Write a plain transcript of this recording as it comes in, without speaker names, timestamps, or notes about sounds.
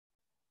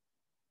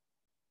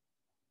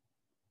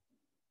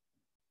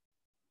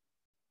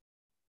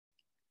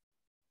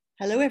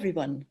Hello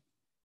everyone,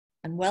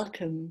 and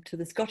welcome to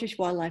the Scottish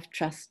Wildlife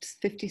Trust's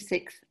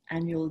 56th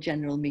Annual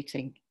General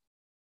Meeting.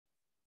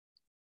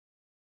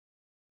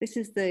 This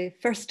is the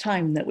first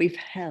time that we've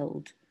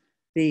held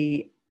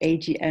the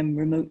AGM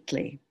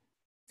remotely.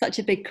 Such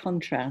a big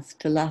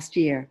contrast to last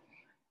year,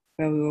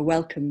 where we were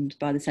welcomed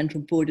by the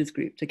Central Borders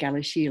Group to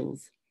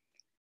Galashiels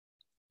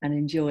and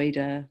enjoyed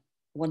a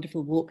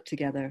wonderful walk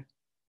together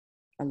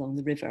along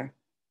the river.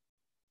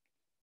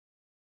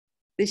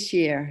 This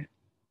year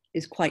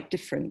is quite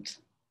different.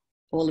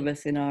 All of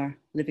us in our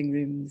living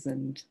rooms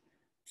and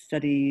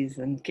studies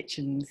and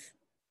kitchens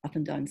up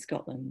and down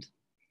Scotland.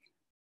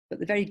 But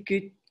the very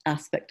good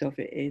aspect of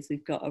it is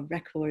we've got a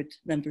record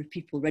number of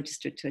people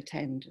registered to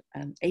attend.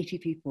 80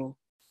 people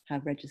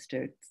have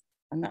registered,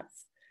 and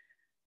that's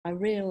a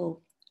real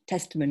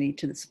testimony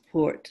to the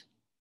support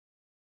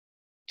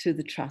to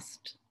the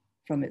Trust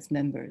from its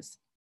members.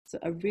 So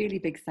a really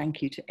big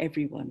thank you to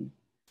everyone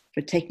for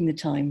taking the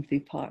time to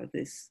be part of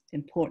this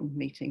important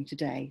meeting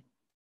today.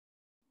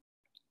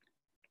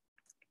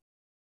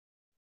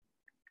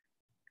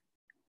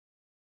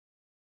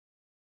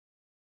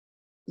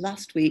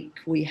 Last week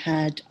we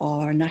had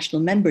our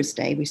National Members'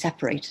 Day. We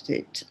separated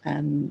it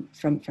from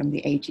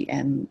the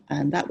AGM,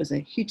 and that was a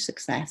huge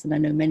success, and I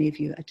know many of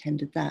you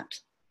attended that.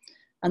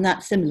 And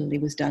that similarly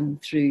was done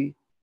through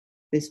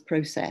this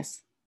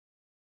process.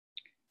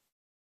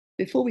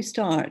 Before we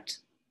start,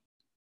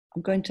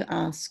 I'm going to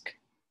ask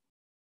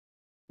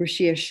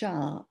Rashir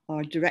Shah,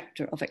 our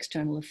Director of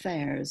External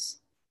Affairs,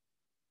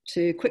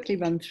 to quickly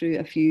run through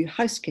a few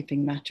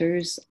housekeeping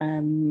matters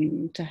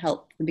to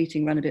help the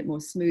meeting run a bit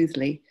more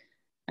smoothly,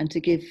 and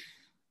to give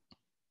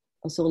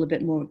us all a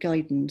bit more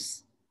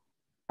guidance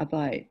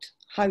about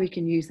how we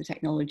can use the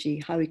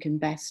technology, how we can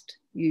best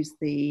use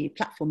the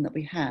platform that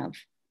we have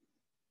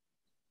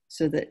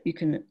so that you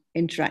can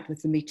interact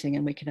with the meeting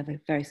and we can have a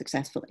very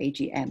successful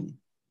AGM.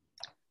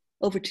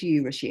 Over to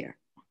you, Rashir.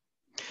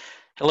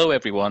 Hello,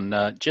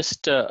 everyone.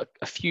 Just a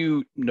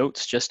few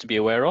notes just to be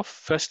aware of.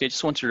 Firstly, I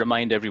just want to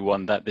remind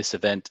everyone that this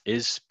event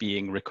is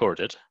being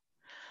recorded.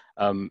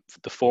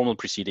 The formal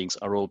proceedings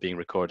are all being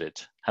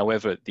recorded.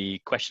 However, the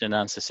question and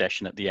answer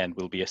session at the end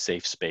will be a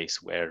safe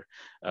space where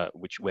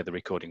the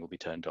recording will be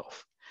turned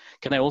off.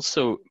 Can I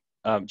also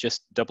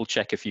just double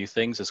check a few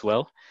things as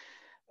well?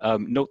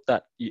 Note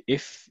that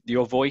if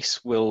your voice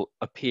will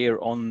appear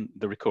on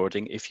the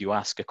recording if you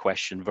ask a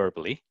question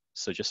verbally,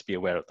 so just be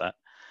aware of that.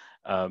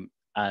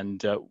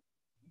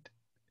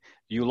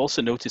 You'll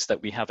also notice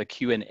that we have a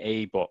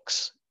Q&A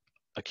box,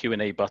 a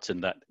Q&A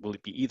button that will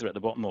be either at the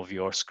bottom of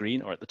your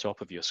screen or at the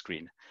top of your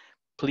screen.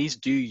 Please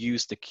do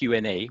use the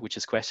Q&A, which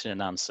is question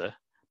and answer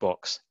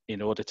box,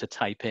 in order to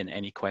type in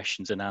any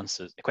questions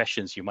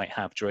you might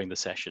have during the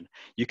session.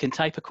 You can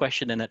type a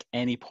question in at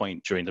any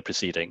point during the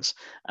proceedings,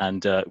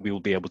 and we will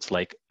be able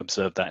to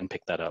observe that and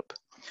pick that up.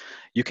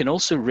 You can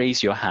also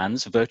raise your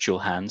hands, virtual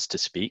hands, to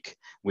speak,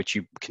 which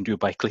you can do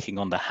by clicking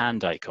on the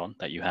hand icon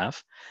that you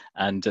have,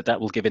 and that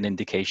will give an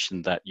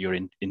indication that you're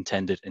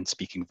intended in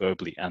speaking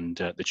verbally, and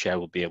the chair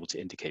will be able to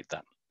indicate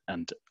that.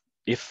 And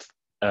if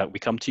we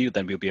come to you,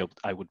 then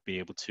I would be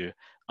able to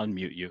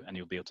unmute you and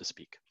you'll be able to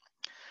speak.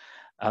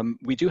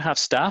 We do have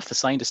staff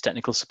assigned as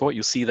technical support.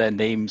 You'll see their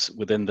names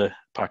within the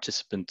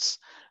participants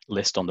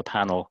list on the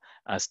panel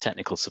as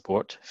technical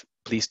support.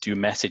 Please do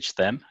message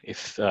them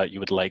if you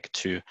would like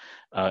to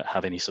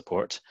have any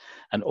support.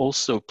 And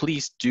also,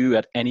 please do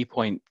at any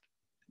point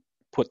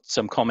put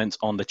some comments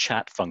on the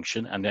chat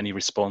function and any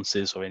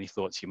responses or any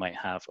thoughts you might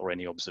have or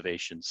any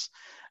observations.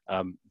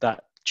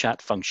 That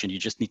chat function, you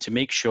just need to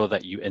make sure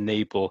that you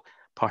enable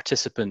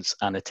participants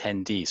and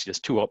attendees. There's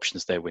two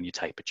options there when you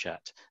type a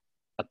chat.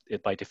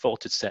 By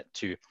default, it's set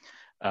to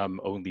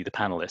only the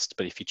panelists,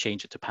 but if you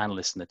change it to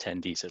panelists and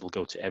attendees, it'll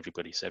go to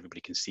everybody, so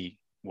everybody can see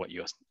what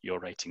you're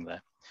writing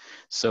there.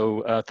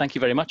 So thank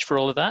you very much for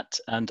all of that,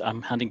 and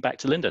I'm handing back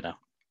to Linda now.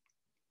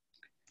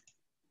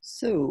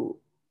 So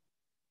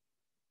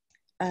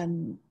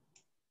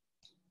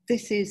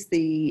this is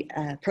the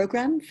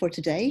programme for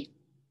today.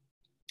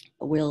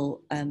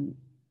 We'll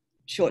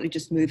shortly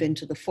just move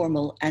into the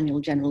formal annual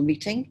general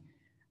meeting,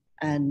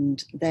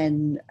 and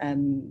then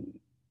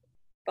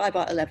by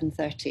about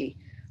 11:30,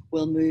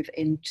 we'll move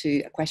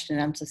into a question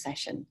and answer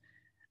session.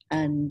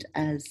 And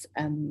as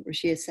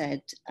Rashir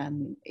said,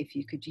 if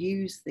you could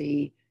use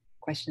the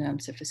question and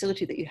answer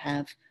facility that you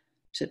have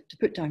to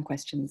put down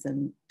questions,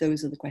 and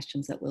those are the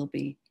questions that we'll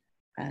be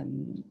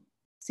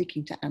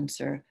seeking to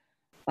answer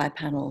by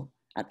panel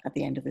at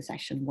the end of the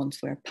session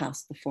once we're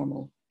past the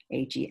formal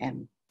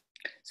AGM.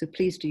 So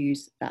please do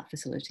use that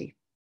facility.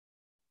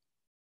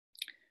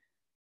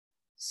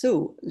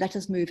 So let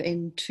us move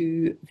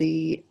into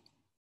the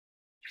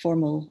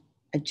formal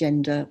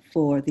agenda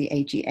for the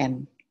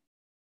AGM.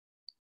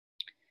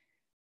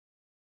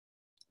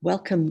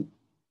 Welcome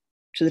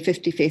to the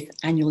 55th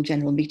Annual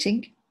General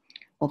Meeting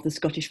of the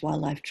Scottish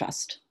Wildlife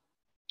Trust.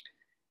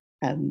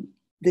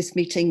 This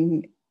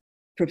meeting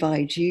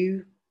provides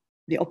you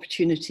the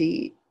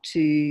opportunity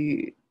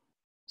to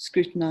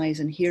scrutinise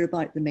and hear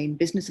about the main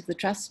business of the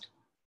Trust,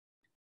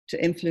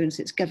 to influence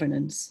its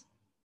governance,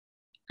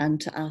 and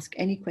to ask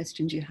any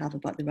questions you have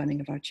about the running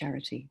of our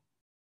charity.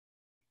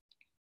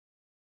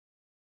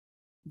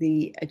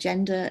 The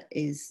agenda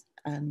is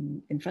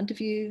in front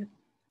of you,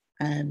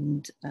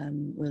 and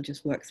we'll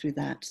just work through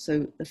that.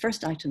 So the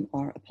first item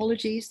are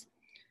apologies.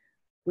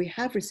 We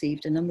have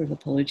received a number of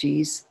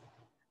apologies,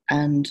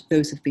 and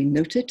those have been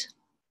noted.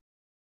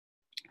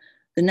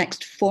 The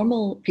next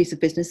formal piece of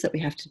business that we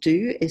have to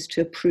do is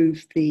to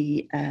approve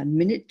the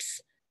minutes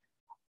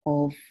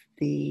of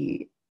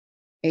the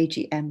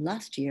AGM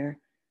last year,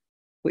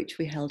 which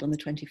we held on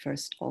the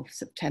 21st of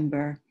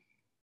September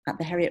at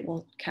the Heriot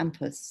Watt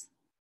campus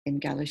in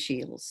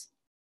Galashiels.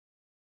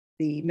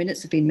 The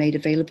minutes have been made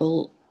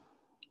available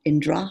in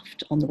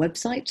draft on the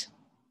website.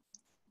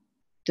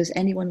 Does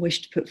anyone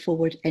wish to put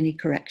forward any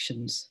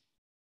corrections?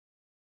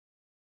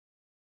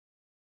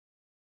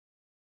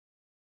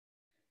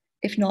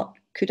 If not,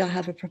 could I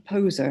have a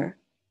proposer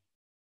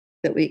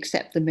that we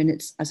accept the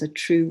minutes as a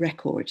true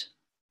record?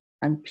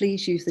 And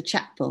please use the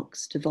chat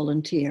box to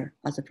volunteer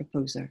as a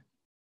proposer.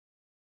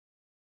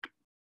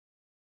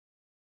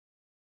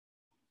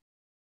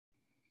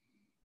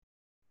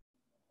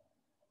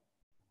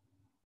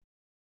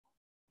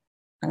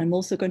 And I'm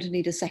also going to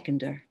need a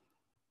seconder.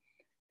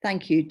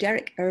 Thank you.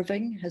 Derek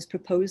Irving has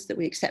proposed that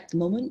we accept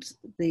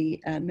the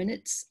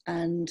minutes,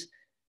 and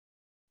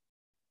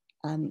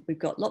we've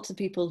got lots of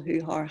people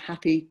who are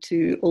happy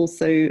to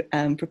also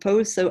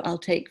propose. So I'll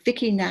take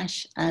Vicky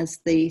Nash as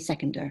the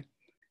seconder.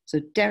 So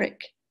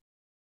Derek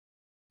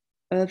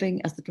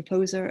Irving as the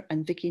proposer,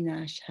 and Vicky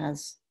Nash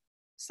has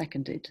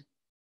seconded.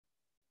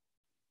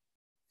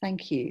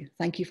 Thank you.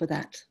 Thank you for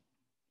that.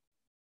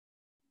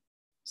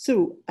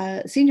 So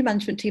senior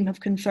management team have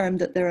confirmed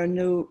that there are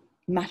no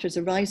matters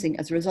arising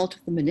as a result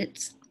of the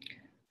minutes,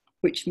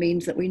 which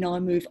means that we now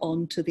move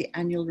on to the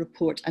annual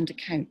report and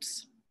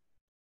accounts.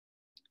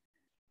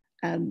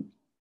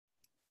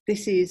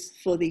 This is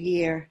for the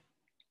year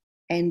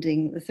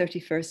ending the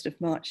 31st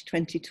of March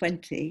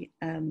 2020,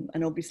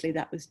 and obviously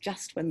that was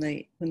just when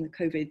the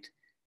COVID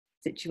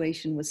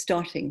situation was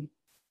starting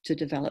to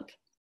develop.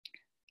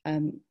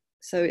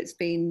 So it's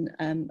been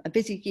a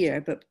busy year,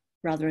 but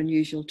rather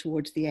unusual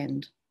towards the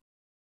end.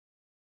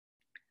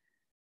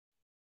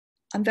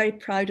 I'm very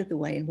proud of the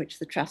way in which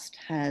the Trust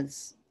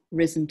has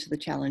risen to the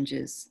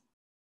challenges.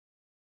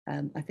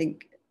 I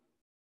think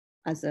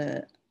as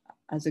a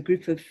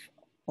group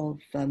of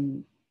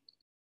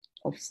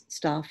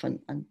staff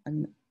and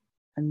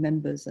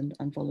members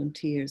and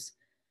volunteers,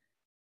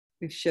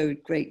 we've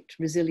showed great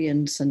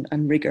resilience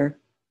and rigour.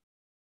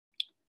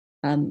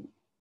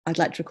 I'd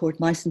like to record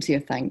my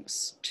sincere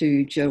thanks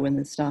to Joe and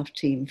the staff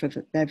team for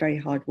their very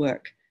hard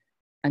work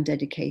and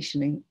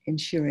dedication in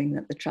ensuring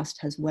that the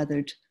Trust has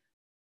weathered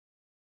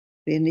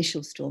the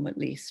initial storm, at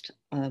least,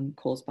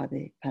 caused by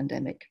the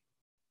pandemic.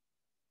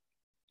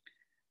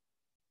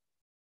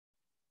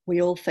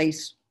 We all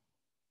face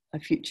a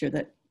future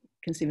that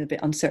can seem a bit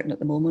uncertain at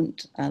the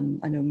moment. I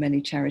know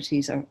many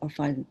charities are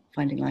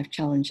finding life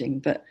challenging,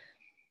 but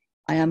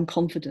I am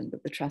confident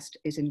that the Trust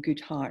is in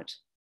good heart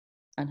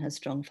and has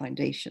strong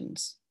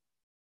foundations.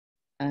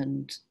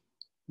 And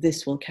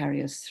this will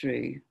carry us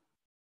through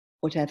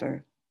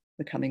whatever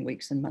the coming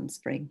weeks and months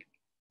bring.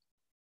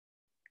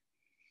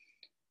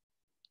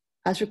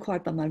 As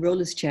required by my role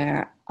as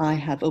chair, I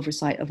have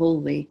oversight of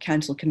all the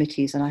council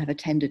committees, and I have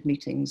attended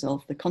meetings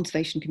of the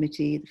Conservation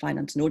Committee, the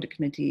Finance and Audit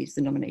Committees,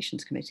 the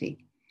Nominations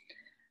Committee.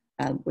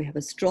 We have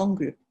a strong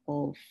group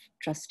of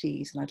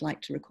trustees, and I'd like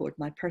to record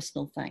my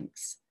personal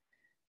thanks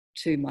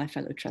to my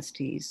fellow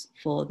trustees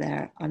for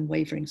their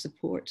unwavering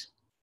support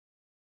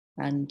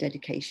and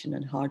dedication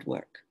and hard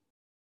work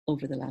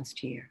over the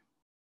last year.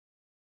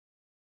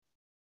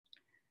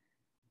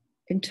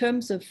 In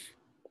terms of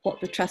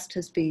what the Trust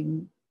has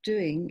been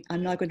doing,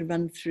 I'm now going to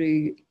run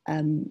through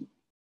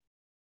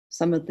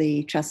some of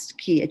the Trust's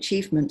key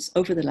achievements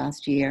over the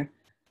last year,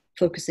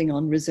 focusing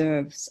on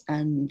reserves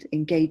and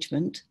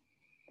engagement.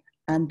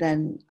 And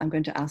then I'm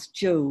going to ask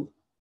Joe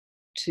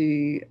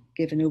to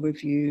give an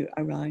overview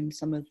around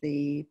some of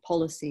the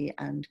policy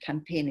and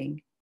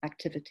campaigning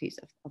activities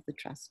of the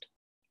Trust.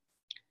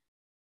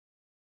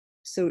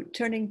 So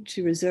turning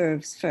to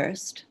reserves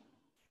first,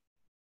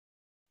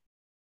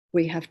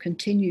 we have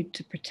continued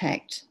to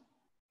protect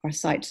our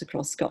sites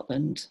across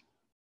Scotland,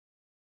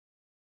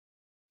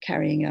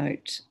 carrying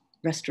out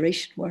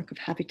restoration work of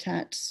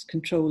habitats,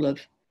 control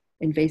of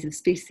invasive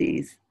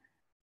species.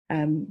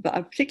 But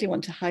I particularly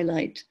want to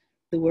highlight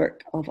the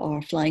work of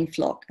our flying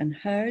flock and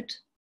herd,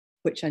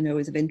 which I know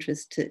is of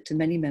interest to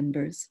many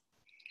members.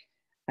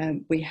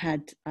 We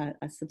had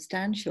a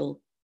substantial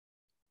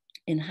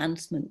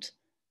enhancement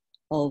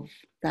of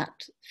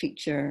that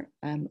feature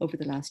over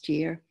the last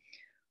year.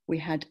 We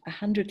had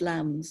 100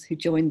 lambs who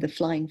joined the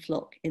flying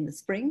flock in the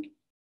spring,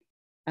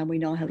 and we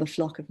now have a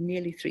flock of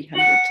nearly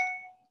 300.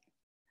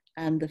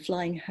 And the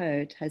flying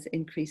herd has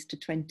increased to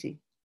 20.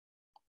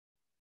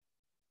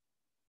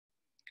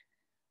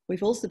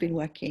 We've also been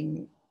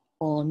working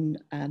on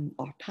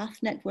our path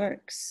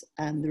networks.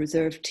 The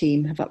reserve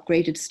team have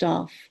upgraded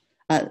staff,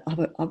 have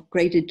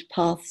upgraded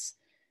paths.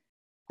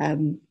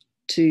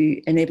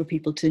 to enable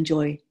people to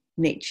enjoy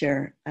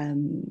nature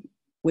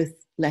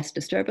with less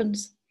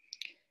disturbance.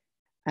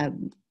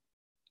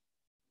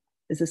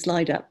 There's a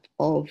slide up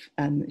of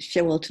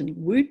Shewalton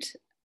Wood,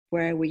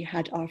 where we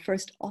had our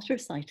first otter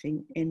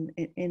sighting in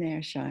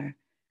Ayrshire.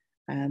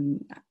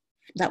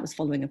 That was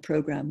following a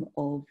programme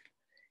of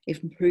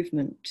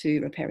improvement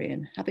to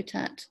riparian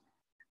habitat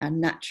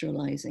and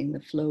naturalising the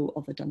flow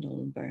of the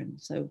Dundallan Burn.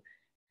 So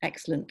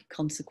excellent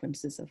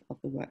consequences of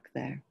the work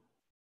there.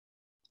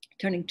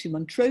 Turning to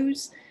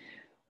Montrose,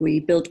 we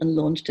built and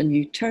launched a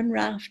new turn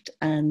raft,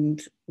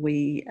 and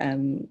we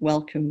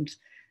welcomed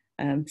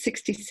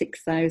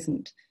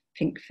 66,000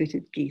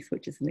 pink-footed geese,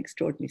 which is an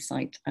extraordinary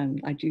sight,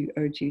 and I do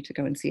urge you to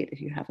go and see it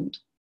if you haven't,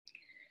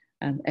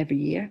 every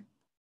year.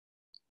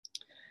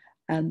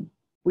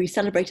 We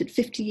celebrated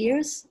 50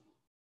 years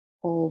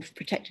of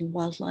protecting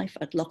wildlife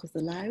at Loch of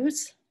the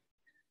Lows.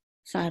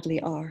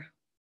 Sadly, our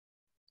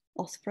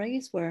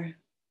ospreys were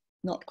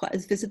not quite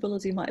as visible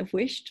as we might have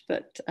wished,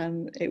 but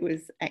it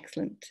was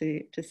excellent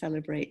to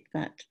celebrate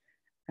that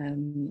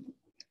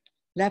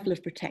level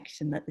of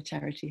protection that the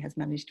charity has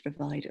managed to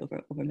provide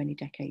over many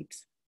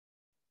decades.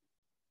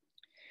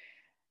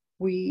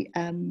 We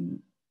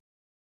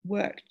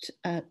worked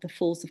at the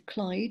Falls of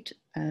Clyde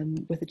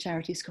with the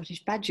charity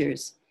Scottish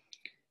Badgers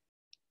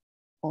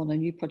on a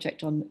new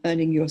project on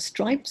earning your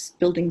stripes,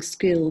 building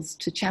skills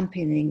to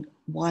championing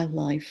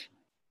wildlife.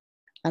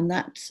 And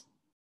that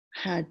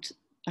had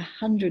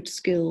 100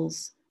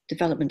 skills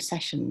development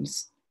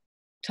sessions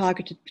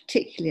targeted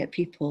particularly at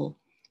people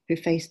who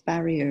face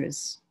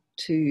barriers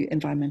to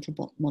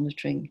environmental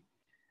monitoring,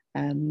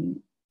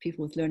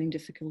 people with learning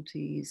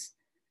difficulties,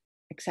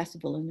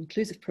 accessible and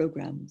inclusive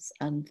programs.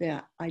 And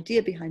the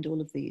idea behind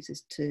all of these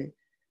is to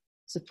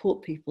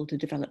support people to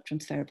develop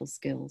transferable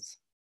skills.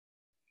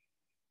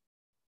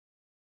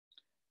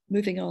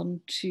 Moving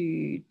on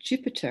to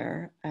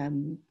Jupiter,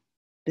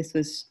 this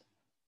was,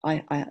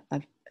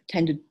 I've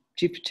attended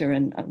Jupiter,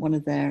 and at one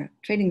of their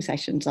training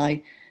sessions,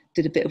 I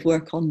did a bit of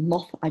work on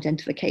moth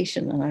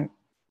identification, and I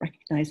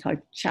recognize how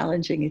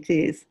challenging it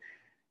is.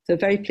 So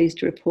very pleased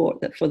to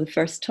report that for the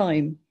first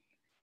time,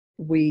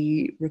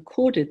 we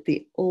recorded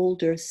the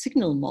older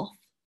signal moth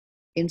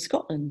in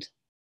Scotland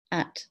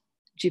at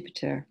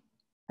Jupiter.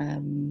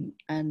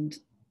 And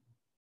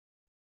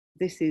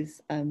this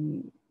is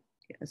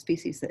a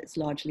species that's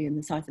largely in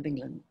the south of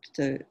England,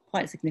 so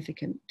quite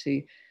significant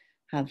to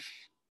have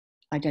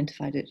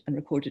identified it and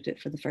recorded it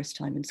for the first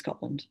time in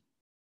Scotland.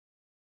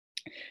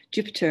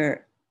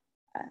 Jupiter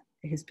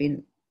has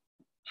been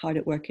hard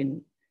at work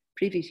in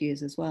previous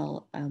years as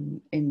well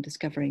in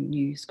discovering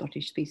new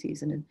Scottish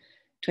species, and in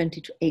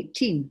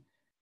 2018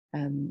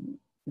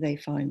 they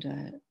found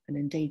an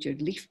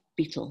endangered leaf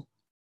beetle,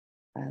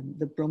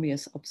 the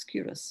Bromeus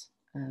obscurus.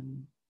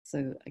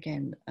 So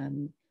again,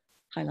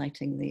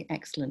 highlighting the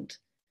excellent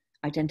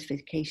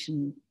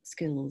identification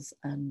skills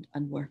and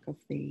work of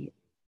the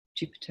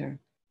Jupiter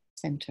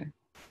Centre.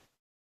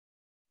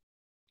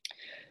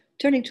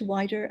 Turning to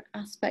wider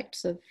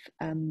aspects of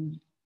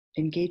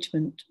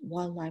engagement,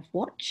 Wildlife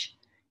Watch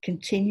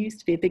continues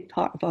to be a big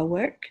part of our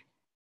work.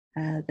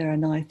 There are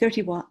now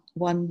 31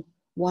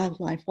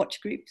 Wildlife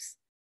Watch groups,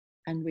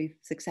 and we've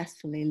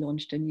successfully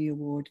launched a new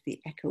award,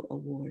 the Echo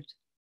Award.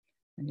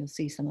 And you'll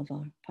see some of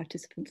our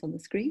participants on the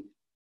screen.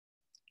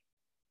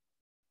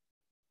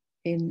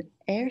 In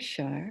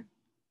Ayrshire,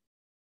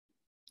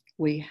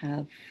 we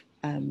have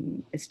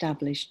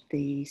established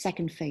the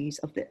second phase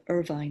of the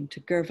Irvine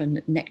to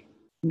Girvan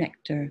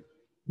Nectar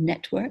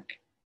Network,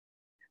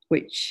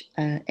 which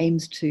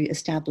aims to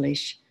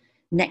establish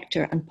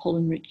nectar and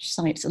pollen-rich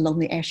sites along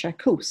the Ayrshire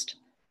coast.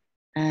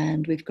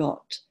 And we've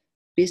got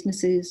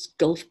businesses,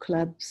 golf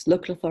clubs,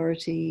 local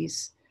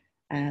authorities,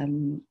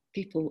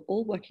 people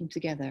all working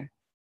together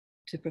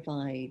to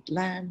provide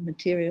land,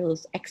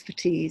 materials,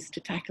 expertise to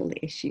tackle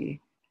the issue.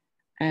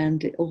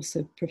 And it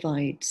also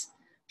provides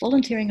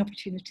volunteering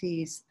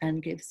opportunities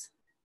and gives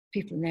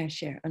people in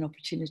Ayrshire an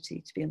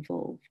opportunity to be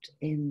involved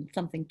in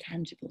something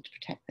tangible to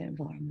protect their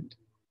environment.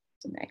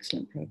 It's an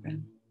excellent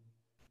programme.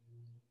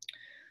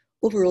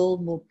 Overall,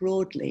 more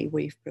broadly,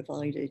 we've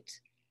provided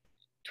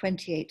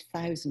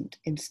 28,000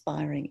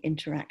 inspiring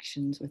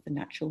interactions with the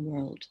natural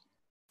world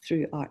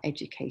through our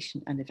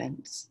education and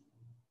events.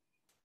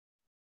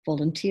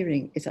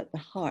 Volunteering is at the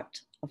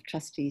heart of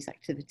trustees'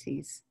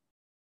 activities,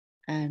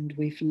 and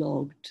we've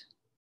logged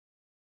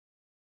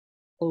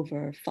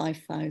over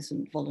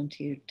 5,000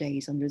 volunteer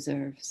days on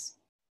reserves.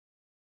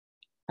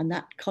 And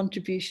that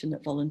contribution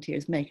that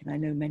volunteers make, and I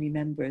know many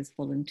members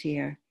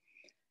volunteer,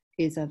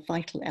 is a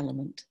vital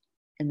element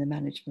in the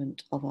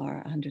management of our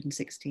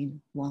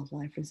 116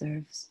 wildlife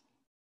reserves.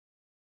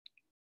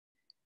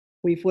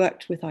 We've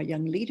worked with our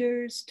young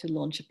leaders to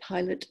launch a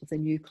pilot of the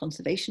new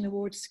Conservation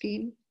Awards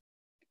scheme.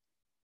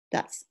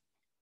 That's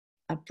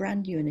a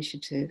brand new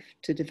initiative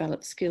to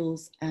develop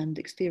skills and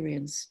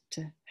experience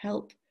to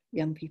help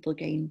young people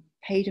gain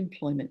paid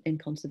employment in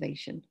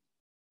conservation.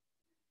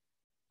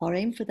 Our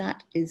aim for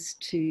that is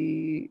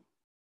to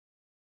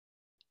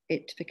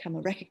become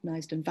a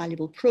recognised and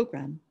valuable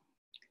programme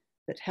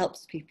that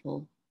helps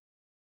people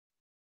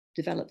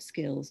develop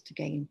skills to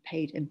gain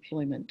paid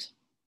employment.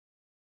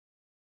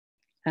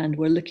 And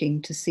we're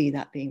looking to see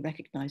that being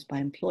recognised by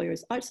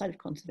employers outside of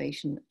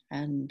conservation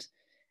and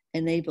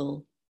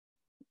enable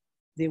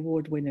the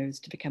award winners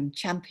to become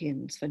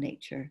champions for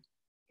nature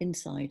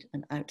inside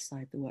and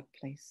outside the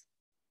workplace.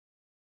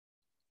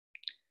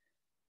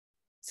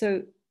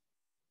 So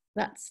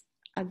that's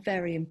a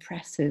very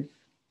impressive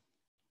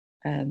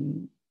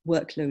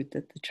workload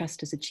that the Trust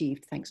has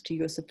achieved thanks to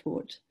your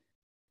support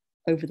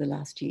over the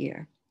last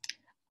year.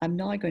 I'm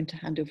now going to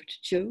hand over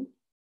to Jo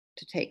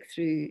to take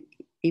through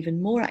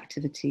even more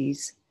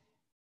activities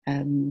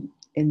in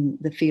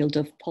the field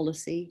of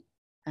policy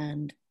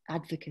and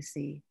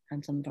advocacy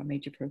and some of our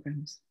major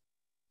programmes.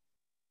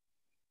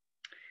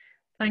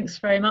 Thanks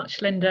very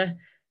much, Linda.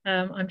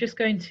 I'm just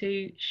going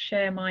to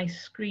share my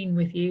screen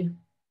with you.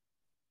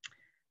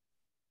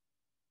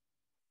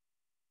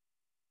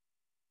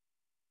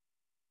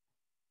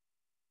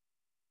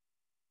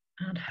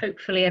 And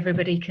hopefully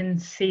everybody can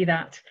see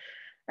that.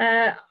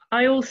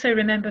 I also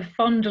remember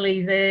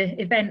fondly the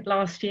event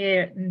last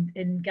year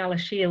in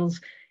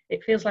Galashiels.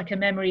 It feels like a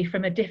memory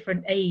from a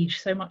different age,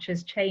 so much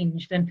has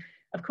changed. And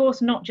of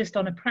course, not just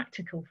on a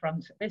practical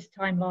front. This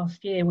time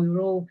last year, we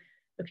were all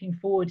looking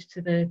forward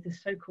to the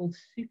so-called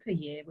super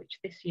year, which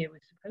this year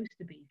was supposed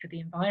to be for the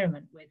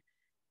environment, with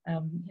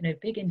you know,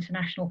 big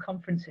international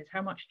conferences.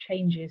 How much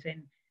changes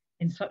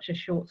in such a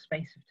short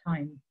space of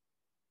time.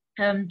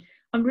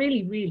 I'm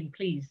really, really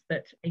pleased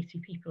that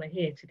 80 people are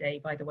here today,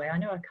 by the way. I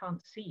know I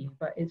can't see you,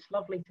 but it's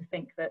lovely to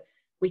think that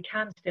we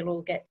can still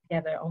all get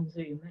together on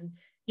Zoom. And,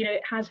 you know,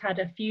 it has had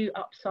a few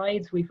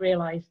upsides. We've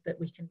realised that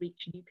we can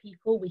reach new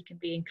people. We can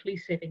be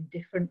inclusive in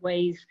different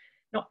ways.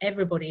 Not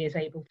everybody is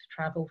able to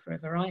travel for a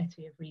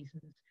variety of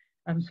reasons.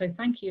 So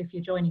thank you if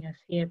you're joining us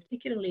here,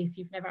 particularly if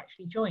you've never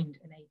actually joined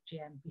an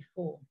AGM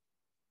before.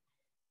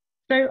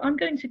 So I'm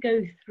going to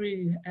go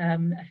through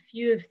a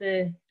few of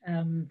the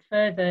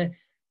further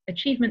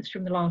achievements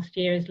from the last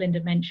year, as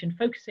Linda mentioned,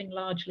 focusing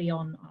largely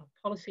on our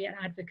policy and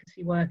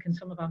advocacy work and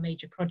some of our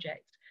major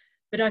projects.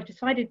 But I've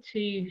decided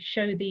to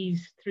show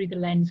these through the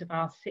lens of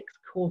our 6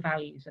 core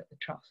values at the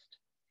Trust.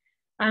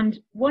 And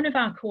one of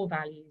our core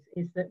values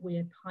is that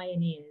we're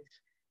pioneers.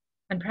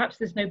 And perhaps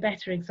there's no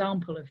better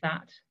example of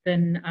that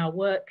than our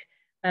work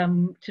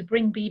to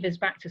bring beavers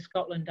back to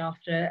Scotland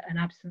after an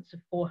absence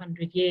of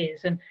 400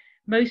 years. And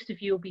most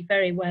of you will be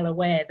very well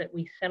aware that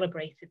we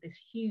celebrated this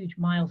huge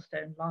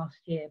milestone last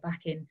year,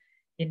 back in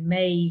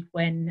May,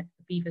 when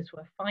beavers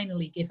were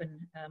finally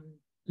given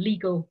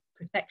legal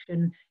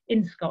protection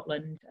in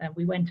Scotland.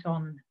 We went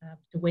on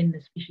to win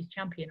the Species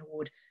Champion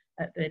Award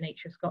at the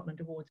Nature of Scotland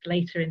Awards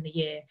later in the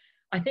year.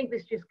 I think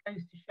this just goes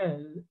to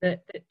show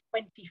that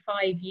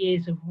 25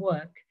 years of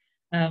work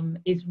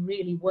is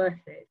really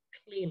worth it.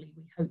 Clearly,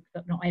 we hope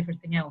that not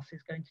everything else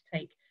is going to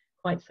take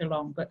quite so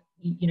long, but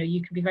you know,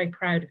 you can be very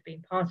proud of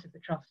being part of the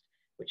Trust,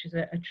 which is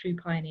a true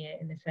pioneer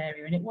in this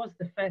area. And it was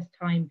the first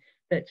time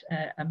that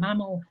a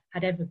mammal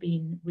had ever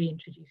been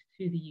reintroduced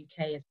to the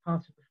UK as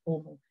part of a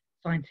formal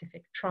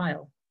scientific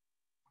trial.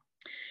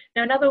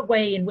 Now, another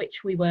way in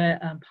which we were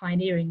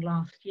pioneering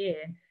last year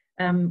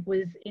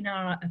was in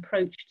our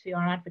approach to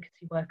our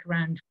advocacy work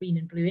around green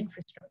and blue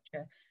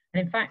infrastructure.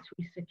 And in fact,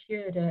 we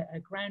secured a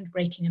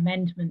groundbreaking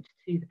amendment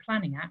to the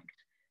Planning Act,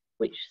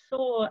 which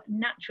saw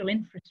natural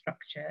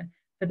infrastructure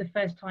for the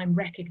first time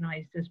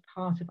recognised as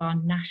part of our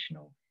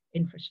national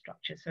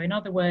infrastructure. So in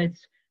other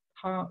words,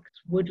 parks,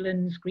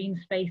 woodlands, green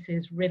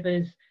spaces,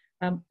 rivers,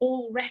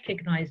 all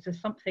recognised as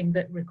something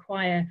that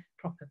require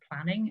proper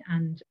planning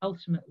and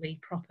ultimately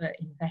proper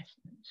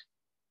investment.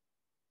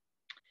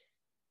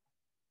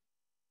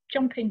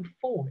 Jumping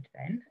forward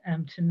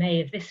then to May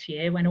of this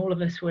year, when all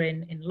of us were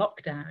in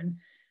lockdown,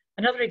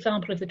 another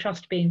example of the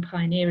Trust being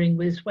pioneering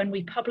was when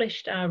we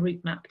published our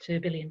route map to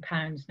 £1 billion.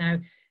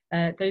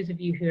 Now, those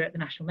of you who are at the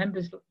National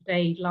Members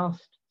Day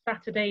last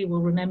Saturday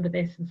will remember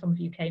this, and some of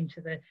you came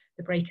to the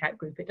breakout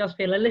group. It does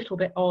feel a little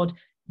bit odd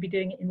to be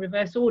doing it in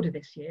reverse order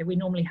this year. We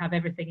normally have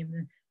everything in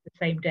the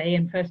same day,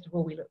 and first of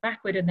all we look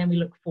backward and then we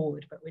look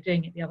forward, but we're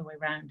doing it the other way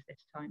around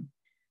this time.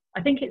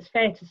 I think it's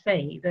fair to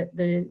say that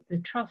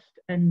the Trust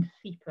and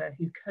SEPA,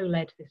 who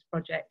co-led this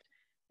project,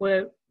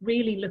 were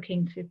really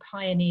looking to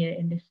pioneer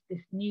in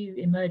this new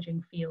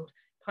emerging field,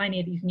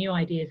 pioneer these new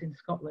ideas in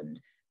Scotland,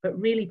 but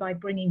really by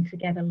bringing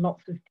together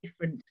lots of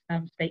different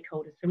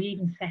stakeholders. So we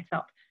even set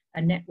up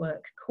a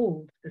network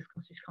called the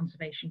Scottish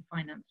Conservation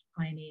Finance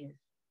Pioneers.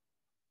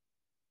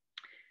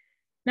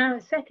 Now,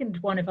 a second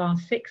one of our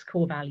 6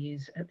 core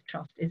values at the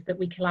Trust is that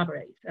we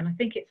collaborate. And I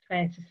think it's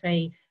fair to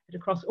say that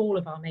across all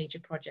of our major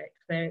projects,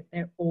 they're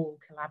all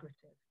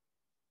collaborative.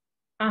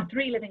 Our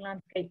 3 Living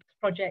Landscapes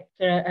projects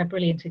are a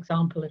brilliant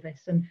example of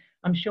this. And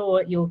I'm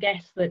sure you'll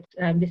guess that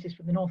this is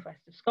from the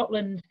northwest of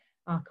Scotland,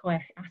 our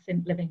Coech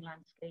Assynt Living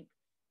Landscape,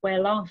 where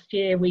last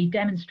year we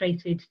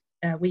demonstrated,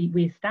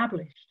 we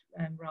established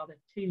rather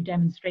 2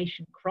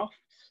 demonstration crofts.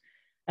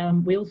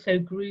 We also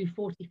grew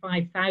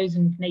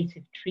 45,000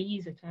 native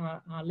trees at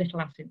our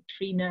Little Assynt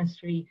Tree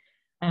Nursery,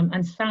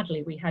 and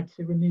sadly we had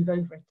to remove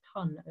over a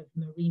tonne of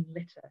marine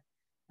litter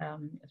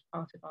as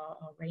part of our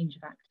range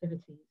of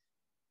activities.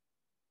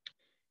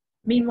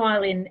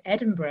 Meanwhile, in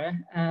Edinburgh,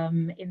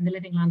 in the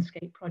Living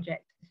Landscape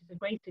project, this is a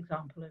great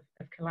example of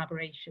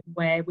collaboration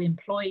where we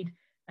employed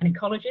an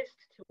ecologist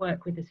to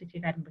work with the City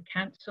of Edinburgh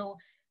Council.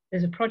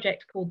 There's a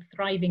project called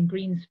Thriving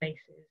Green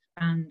Spaces,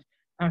 and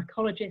our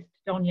ecologist,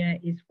 Donia,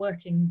 is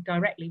working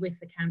directly with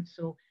the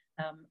council,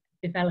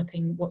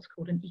 developing what's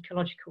called an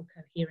ecological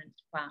coherence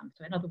plan.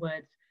 So in other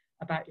words,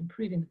 about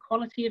improving the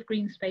quality of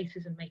green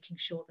spaces and making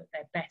sure that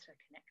they're better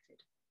connected.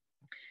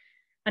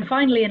 And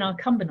finally, in our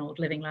Cumbernauld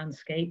Living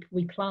Landscape,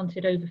 we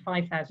planted over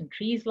 5,000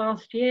 trees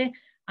last year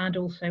and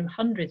also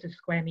hundreds of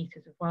square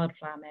metres of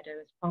wildflower meadow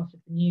as part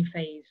of the new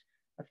phase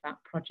of that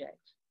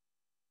project.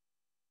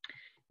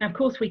 Now, of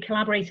course, we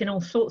collaborate in all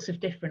sorts of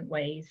different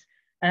ways.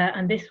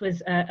 And this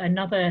was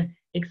another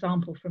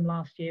example from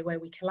last year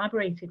where we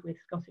collaborated with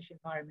Scottish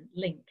Environment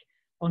Link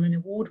on an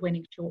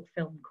award-winning short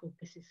film called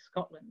This is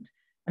Scotland.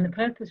 And the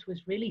purpose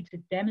was really to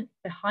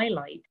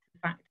highlight the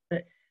fact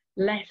that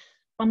less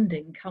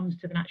funding comes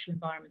to the natural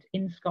environment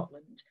in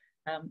Scotland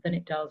than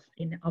it does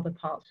in other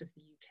parts of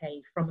the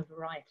UK from a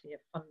variety of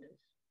funders.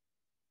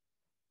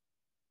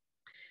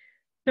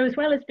 So as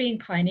well as being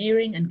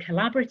pioneering and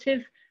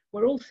collaborative,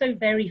 we're also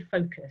very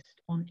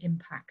focused on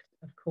impact,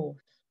 of course.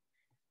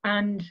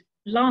 And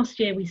last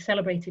year we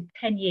celebrated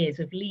 10 years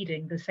of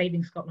leading the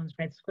Saving Scotland's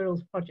Red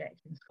Squirrels project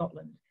in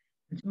Scotland.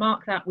 And to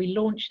mark that, we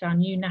launched our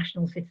new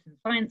national citizen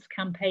science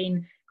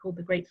campaign called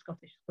the Great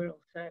Scottish Squirrel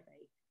Survey.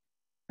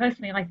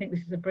 Personally, I think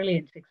this is a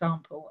brilliant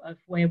example of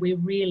where we're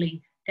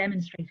really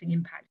demonstrating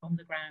impact on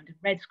the ground, and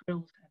red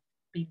squirrels have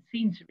been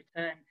seen to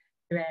return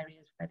to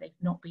areas where they've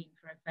not been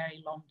for a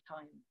very long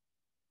time.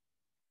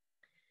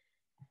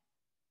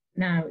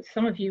 Now,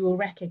 some of you will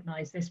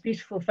recognise this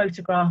beautiful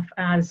photograph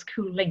as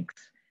Cool Links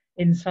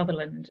in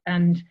Sutherland,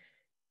 and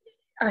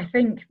I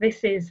think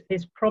this is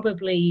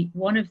probably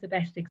one of the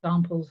best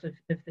examples of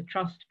the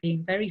Trust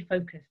being very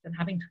focused and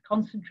having to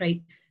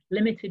concentrate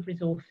limited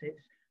resources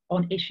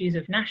on issues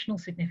of national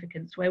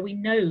significance where we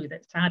know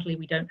that sadly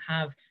we don't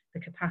have the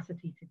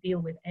capacity to deal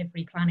with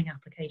every planning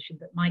application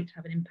that might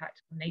have an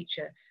impact on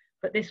nature.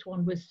 But this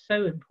one was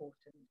so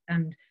important,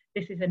 and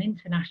this is an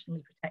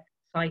internationally protected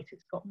site.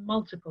 It's got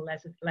multiple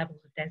levels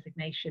of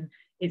designation.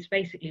 It's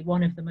basically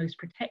one of the most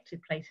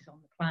protected places on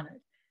the planet,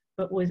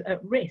 but was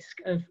at risk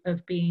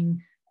of being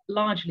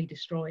largely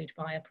destroyed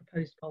by a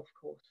proposed golf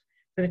course.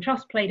 So the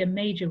Trust played a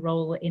major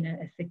role in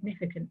a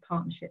significant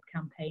partnership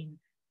campaign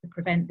to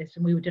prevent this,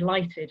 and we were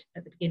delighted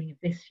at the beginning of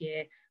this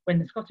year when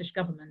the Scottish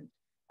Government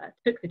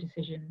took the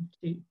decision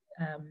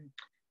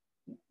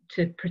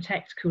to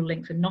protect Cool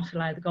Links and not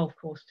allow the golf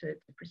course to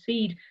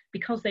proceed,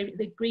 because they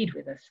agreed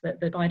with us that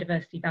the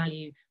biodiversity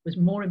value was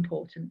more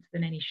important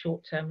than any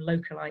short-term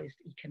localised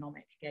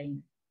economic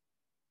gain.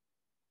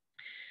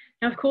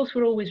 Now, of course,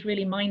 we're always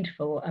really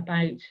mindful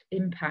about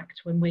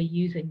impact when we're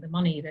using the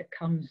money that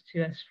comes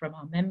to us from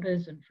our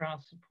members and for our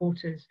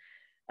supporters.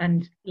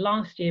 And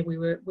last year we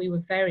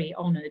were very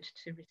honoured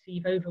to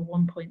receive over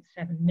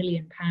 £1.7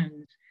 million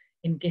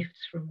in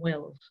gifts from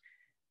wills.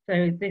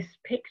 So this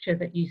picture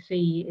that you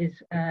see is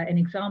an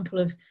example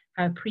of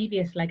how a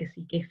previous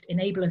legacy gift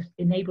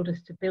enabled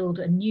us to build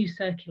a new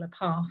circular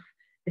path.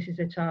 This is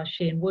at our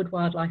Shean Wood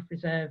Wildlife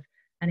Reserve,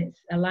 and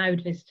it's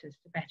allowed visitors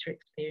to better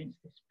experience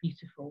this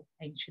beautiful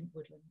ancient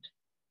woodland.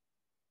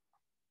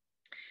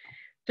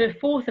 So a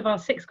fourth of our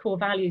 6 core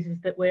values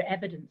is that we're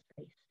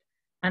evidence-based.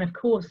 And of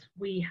course,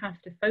 we have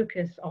to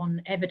focus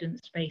on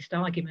evidence-based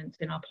arguments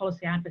in our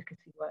policy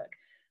advocacy work.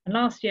 And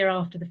last year,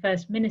 after the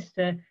First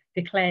Minister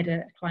declared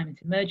a climate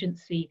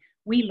emergency,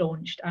 we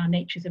launched our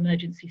Nature's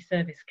Emergency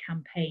Service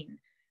campaign.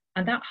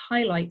 And that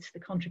highlights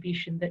the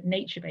contribution that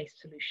nature-based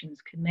solutions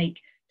can make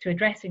to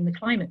addressing the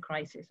climate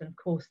crisis and, of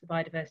course, the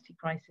biodiversity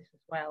crisis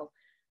as well.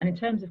 And in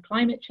terms of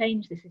climate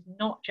change, this is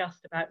not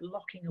just about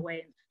locking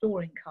away and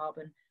storing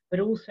carbon, but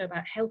also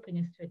about helping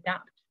us to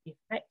adapt to the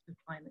effects of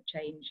climate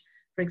change,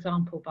 for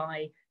example,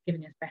 by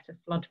giving us better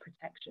flood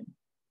protection.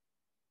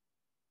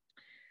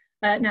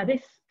 Now,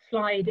 this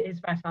slide is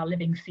about our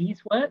Living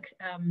Seas work,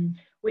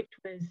 which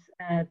was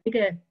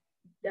bigger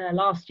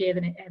last year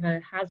than it ever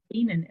has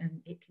been,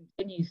 and it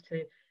continues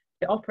to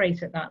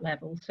operate at that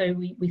level. So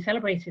we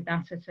celebrated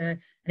that at an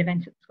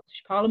event at the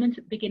Scottish Parliament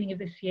at the beginning of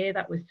this year.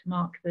 That was to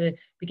mark the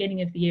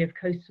beginning of the year of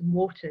Coasts and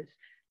Waters.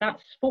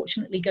 That's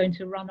fortunately going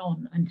to run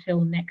on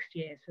until next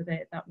year, so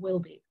that will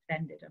be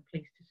extended, I'm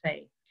pleased to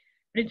say.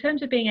 But in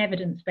terms of being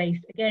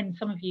evidence-based, again,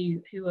 some of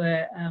you who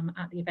were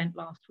at the event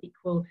last week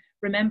will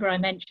remember I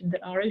mentioned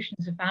that our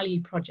Oceans of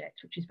Value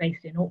project, which is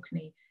based in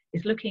Orkney,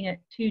 is looking at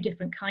 2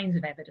 different kinds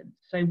of evidence.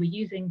 So we're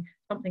using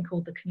something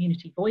called the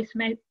community voice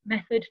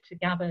method to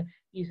gather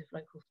views of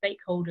local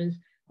stakeholders,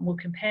 and we'll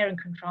compare and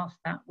contrast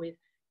that with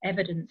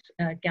evidence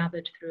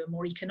gathered through a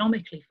more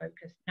economically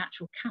focused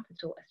natural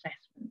capital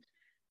assessment.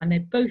 And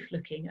they're both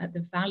looking at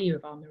the value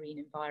of our marine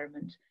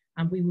environment,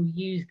 and we will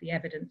use the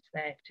evidence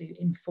there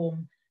to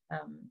inform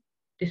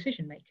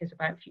decision makers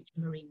about future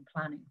marine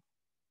planning.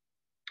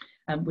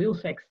 We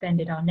also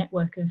extended our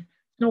network of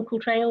snorkel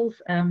trails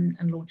and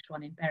launched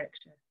one in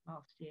Berwickshire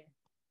last year.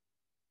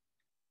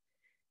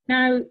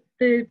 Now,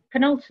 the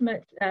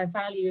penultimate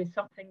value is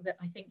something that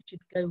I think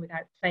should go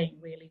without saying,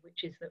 really,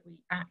 which is that we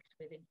act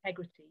with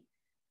integrity.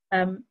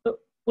 But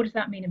what does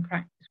that mean in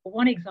practice? Well,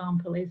 one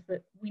example is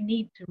that we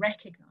need to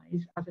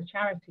recognise as a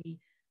charity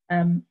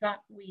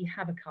that we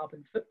have a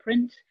carbon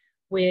footprint.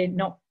 We're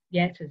not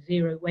yet a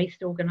zero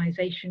waste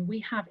organisation. We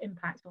have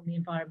impacts on the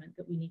environment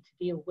that we need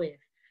to deal with.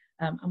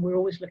 And we're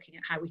always looking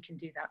at how we can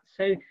do that.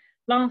 So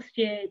last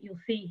year, you'll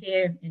see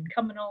here in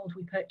Cumbernauld,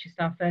 we purchased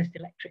our first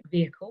electric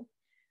vehicle.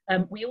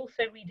 We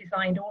also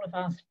redesigned all of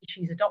our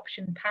species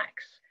adoption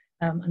packs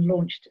and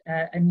launched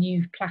a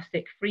new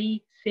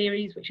plastic-free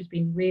series, which has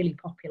been really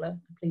popular,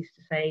 I'm pleased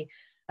to say.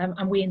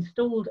 And we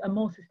installed a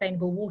more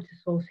sustainable water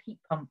source heat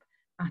pump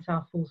at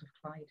our Falls of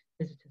Clyde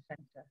Visitor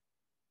Centre.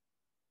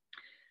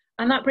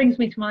 And that brings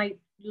me to my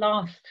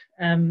last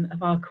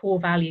of our core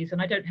values,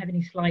 and I don't have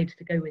any slides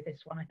to go with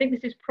this one. I think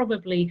this is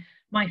probably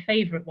my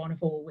favourite one of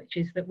all, which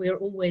is that we're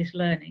always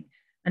learning.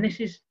 And this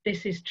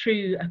is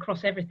true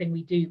across everything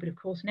we do, but of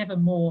course never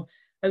more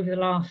over the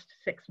last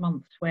 6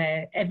 months,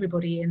 where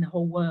everybody in the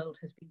whole world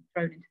has been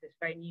thrown into this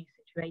very new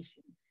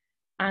situation.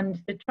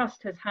 And the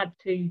Trust has had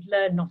to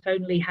learn not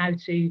only how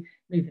to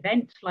move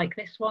events like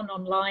this one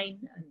online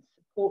and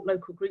support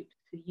local groups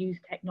to use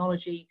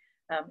technology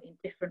in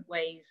different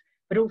ways,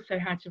 but also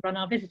how to run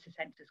our visitor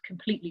centres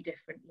completely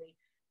differently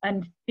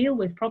and deal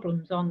with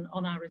problems on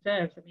our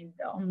reserves. I mean,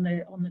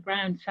 on the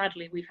ground,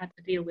 sadly, we've had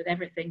to deal with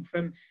everything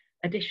from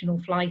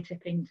additional fly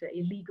tipping to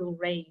illegal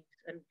raids.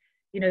 And,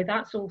 you know,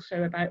 that's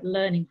also about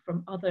learning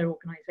from other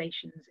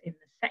organisations in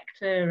the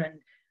sector and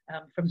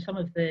from some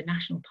of the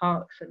national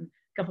parks and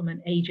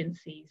government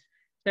agencies.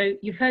 So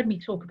you've heard me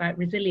talk about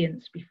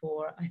resilience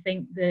before. I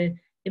think the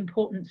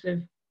importance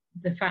of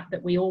the fact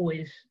that we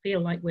always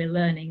feel like we're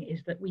learning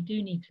is that we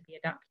do need to be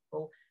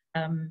adaptable,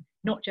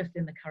 not just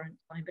in the current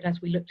time, but as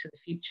we look to the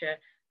future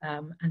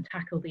and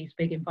tackle these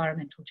big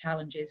environmental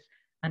challenges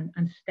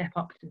and step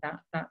up to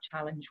that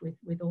challenge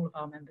with all of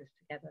our members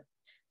together.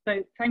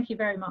 So thank you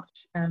very much,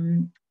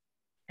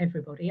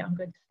 everybody. I'm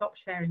going to stop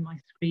sharing my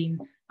screen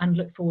and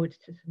look forward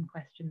to some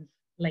questions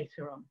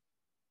later on.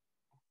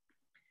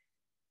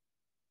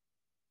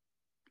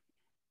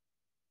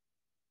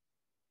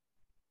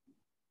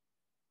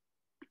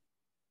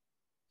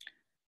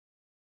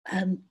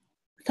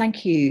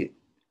 Thank you,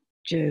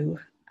 Jo,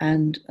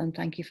 and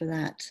thank you for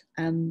that.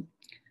 I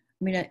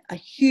mean, a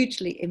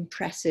hugely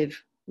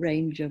impressive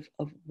range of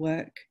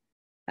work,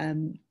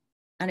 and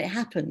it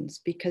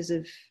happens because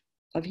of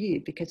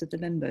you, because of the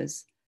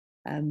members,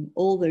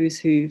 all those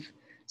who've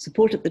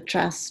supported the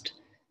Trust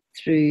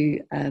through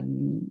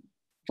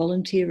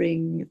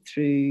volunteering,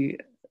 through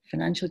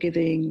financial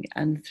giving,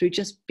 and through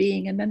just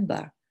being a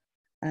member.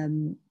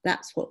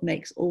 That's what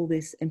makes all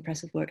this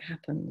impressive work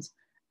happen,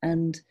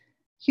 and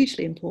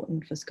hugely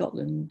important for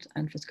Scotland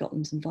and for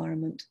Scotland's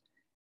environment.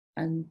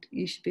 And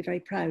you should be very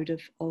proud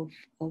of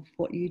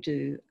what you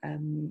do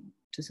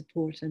to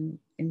support and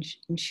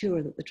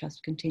ensure that the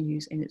Trust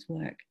continues in its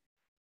work.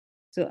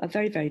 So a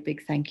very, very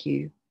big thank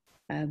you.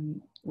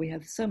 We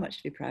have so much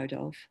to be proud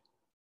of.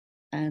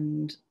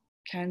 And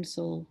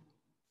Council,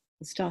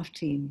 the staff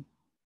team,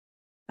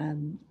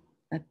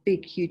 a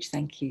big, huge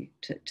thank you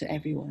to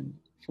everyone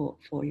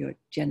for your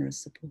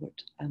generous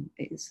support.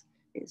 It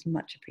is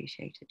much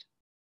appreciated.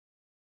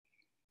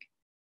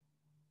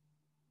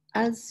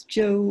 As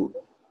Jo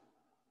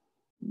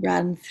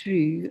ran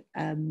through,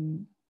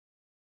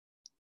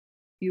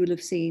 you will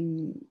have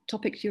seen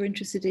topics you're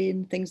interested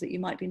in, things that you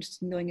might be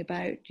interested in knowing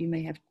about. You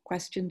may have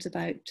questions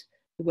about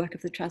the work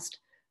of the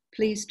Trust.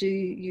 Please do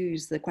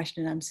use the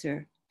question and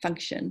answer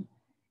function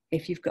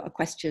if you've got a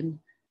question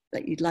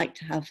that you'd like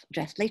to have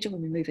addressed later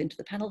when we move into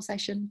the panel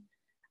session.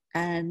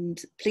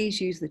 And please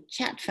use the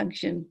chat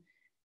function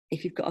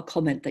if you've got a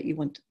comment that you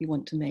want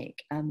to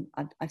make.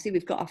 I see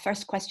we've got our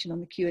first question on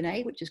the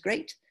Q&A, which is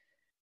great.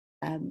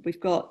 We've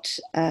got,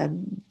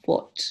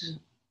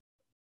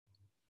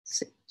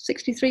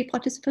 63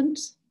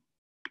 participants.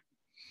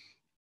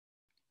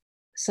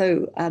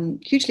 So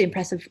hugely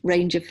impressive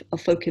range of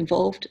folk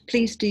involved.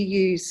 Please do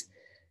use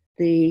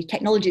the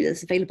technology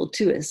that's available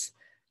to us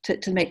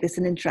to make this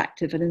an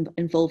interactive and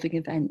involving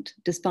event,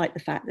 despite the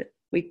fact that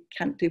we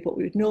can't do what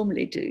we would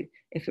normally do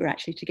if we were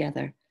actually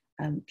together.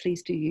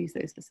 Please do use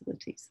those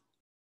facilities.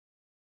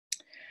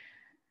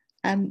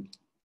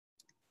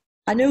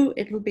 I know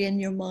it will be in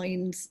your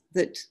minds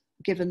that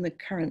given the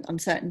current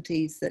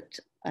uncertainties that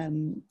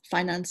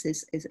finance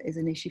is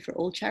an issue for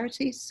all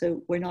charities.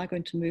 So we're now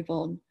going to move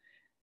on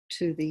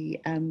to the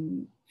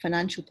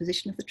financial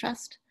position of the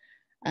Trust.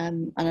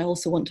 And I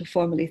also want to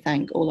formally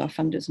thank all our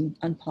funders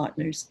and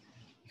partners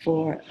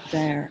for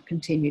their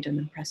continued and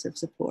impressive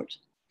support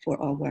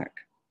for our work.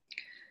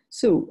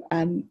 So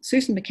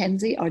Susan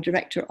McKenzie, our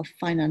Director of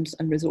Finance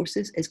and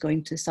Resources, is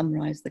going to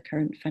summarise the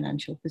current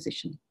financial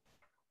position.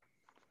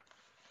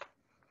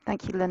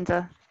 Thank you,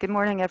 Linda. Good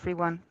morning,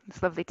 everyone.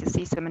 It's lovely to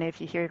see so many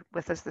of you here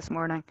with us this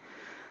morning.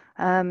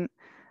 I'm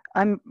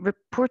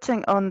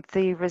reporting on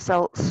the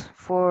results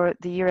for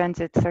the year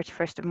ended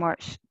 31st of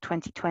March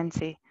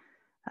 2020.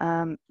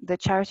 The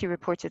charity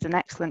reported an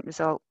excellent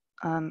result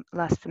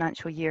last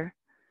financial year.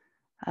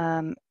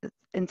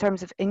 In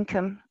terms of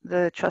income,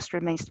 the Trust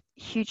remains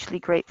hugely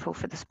grateful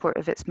for the support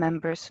of its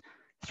members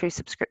through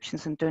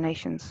subscriptions and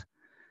donations.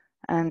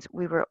 And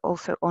we were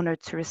also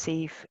honoured to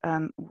receive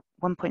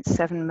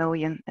 1.7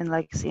 million in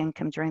legacy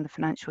income during the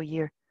financial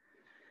year.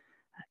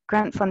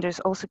 Grant funders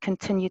also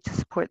continue to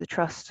support the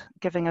Trust,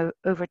 giving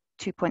over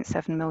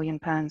 £2.7 million.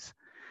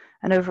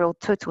 And overall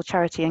total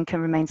charity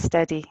income remains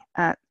steady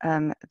at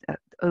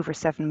over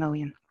 7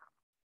 million.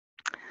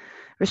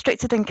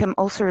 Restricted income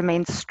also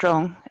remained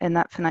strong in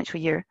that financial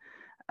year,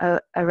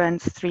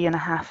 around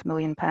 £3.5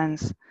 million.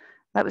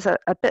 That was a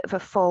bit of a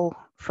fall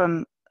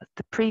from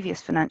the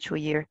previous financial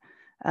year,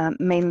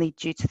 mainly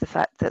due to the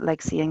fact that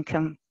legacy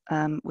income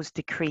was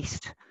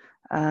decreased.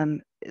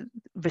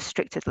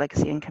 Restricted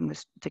legacy income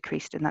was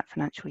decreased in that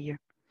financial year.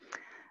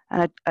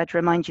 And I'd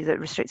remind you that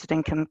restricted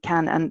income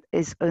can and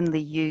is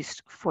only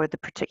used for the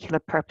particular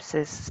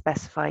purposes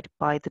specified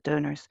by the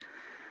donors.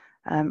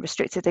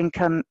 Restricted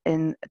income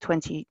in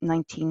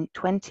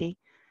 2019-20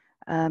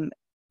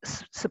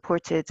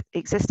 supported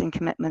existing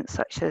commitments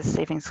such as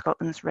Saving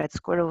Scotland's Red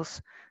Squirrels,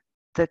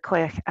 the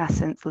Coiach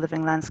Ascent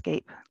Living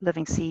Landscape,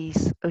 Living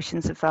Seas,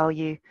 Oceans of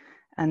Value,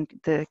 and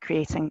the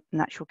Creating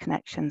Natural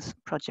Connections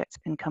project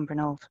in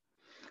Cumbernauld.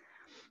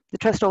 The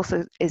Trust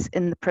also is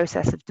in the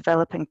process of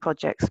developing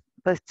projects,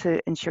 both to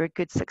ensure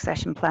good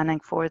succession planning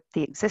for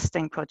the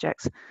existing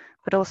projects,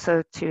 but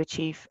also to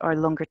achieve our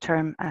longer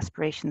term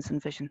aspirations and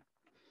vision.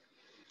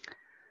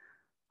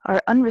 Our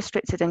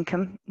unrestricted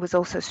income was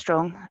also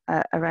strong,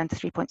 around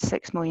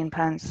 £3.6 million,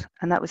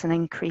 and that was an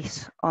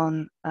increase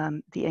on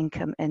the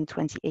income in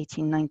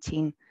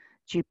 2018-19,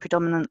 due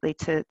predominantly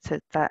to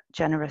that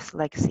generous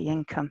legacy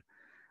income,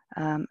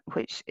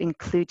 which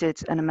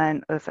included an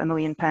amount of £1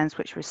 million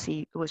which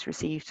was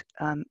received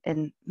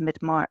in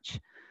mid-March,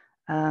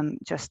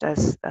 just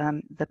as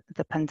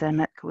the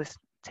pandemic was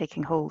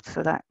taking hold.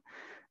 So that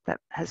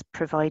has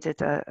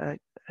provided a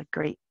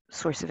great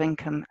source of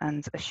income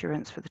and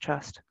assurance for the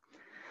Trust.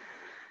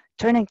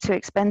 Turning to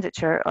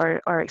expenditure,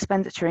 our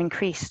expenditure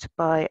increased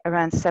by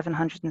around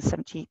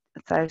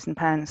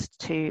 £770,000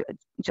 to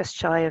just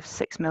shy of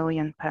 £6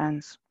 million.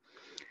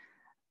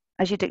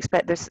 As you'd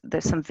expect, there's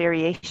some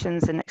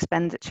variations in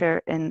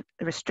expenditure in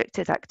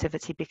restricted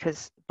activity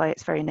because by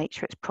its very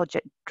nature it's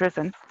project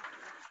driven,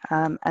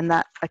 and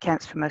that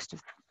accounts for most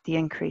of the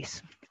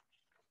increase.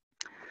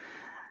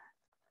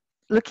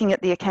 Looking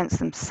at the accounts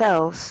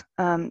themselves,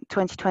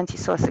 2020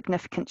 saw a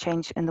significant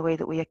change in the way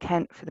that we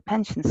account for the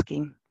pension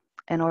scheme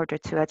in order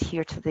to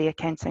adhere to the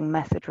accounting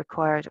method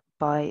required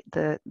by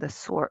the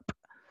SORP,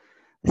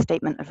 the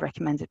Statement of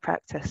Recommended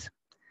Practice.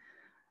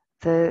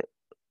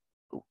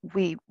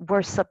 We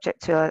were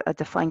subject to a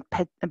defined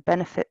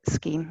benefit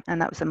scheme,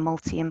 and that was a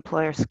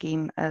multi-employer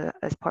scheme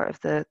as part of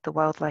the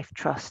wildlife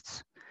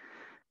trusts.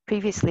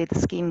 Previously, the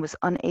scheme was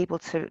unable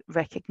to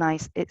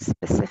recognise its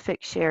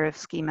specific share of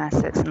scheme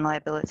assets and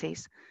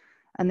liabilities,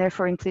 and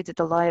therefore included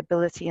a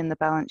liability in the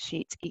balance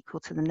sheet equal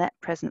to the net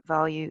present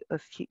value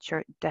of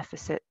future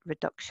deficit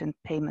reduction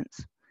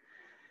payments.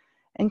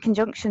 In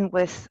conjunction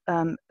with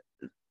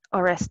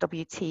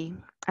RSWT,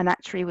 an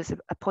actuary was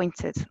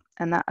appointed,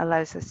 and that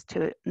allows us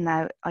to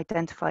now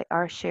identify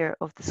our share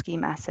of the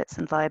scheme assets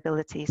and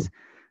liabilities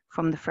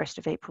from the 1st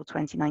of April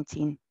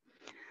 2019.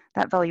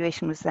 That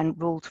valuation was then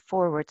rolled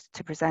forward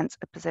to present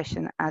a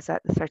position as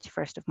at the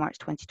 31st of March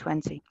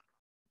 2020.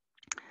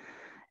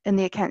 In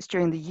the accounts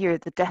during the year,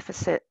 the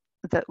deficit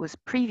that was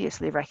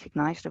previously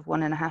recognised of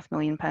 £1.5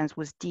 million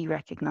was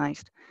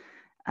de-recognised,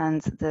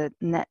 and the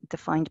net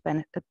defined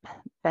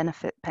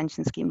benefit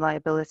pension scheme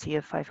liability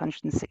of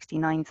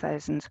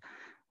 £569,000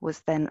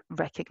 was then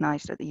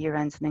recognised at the year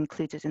end and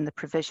included in the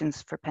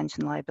provisions for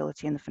pension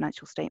liability in the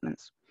financial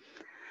statements.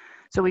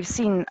 So we've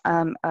seen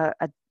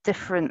a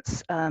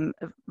difference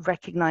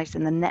recognised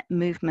in the net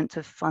movement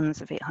of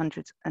funds of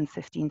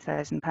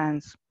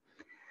 £815,000.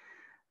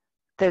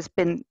 There's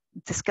been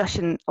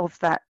discussion of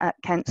that at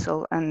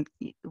Council, and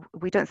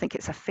we don't think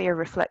it's a fair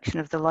reflection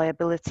of the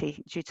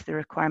liability due to the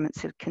requirement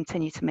to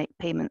continue to make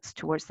payments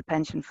towards the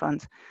pension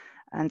fund.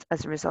 And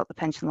as a result, the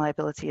pension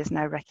liability is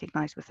now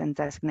recognised within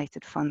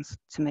designated funds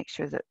to make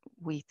sure that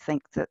we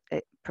think that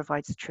it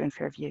provides a true and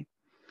fair view.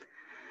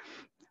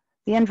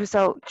 The end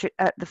result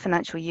at the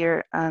financial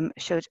year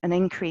showed an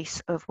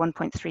increase of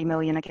 1.3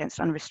 million against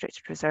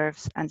unrestricted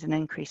reserves and an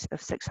increase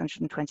of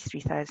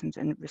 623,000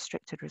 in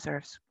restricted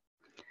reserves.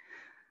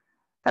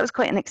 That was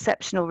quite an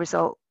exceptional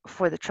result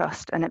for the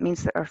Trust, and it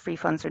means that our free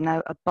funds are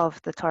now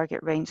above the target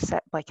range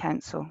set by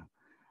Council.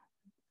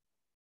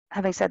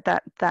 Having said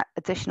that, that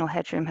additional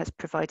headroom has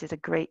provided a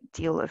great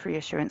deal of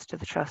reassurance to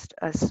the Trust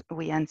as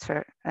we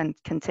enter and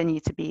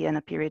continue to be in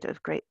a period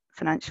of great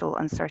financial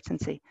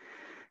uncertainty,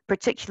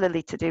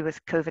 particularly to do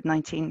with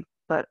COVID-19,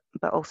 but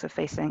also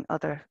facing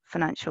other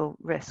financial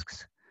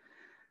risks.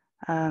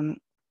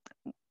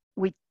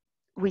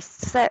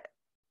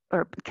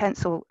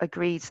 Council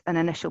agreed an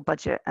initial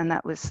budget, and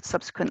that was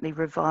subsequently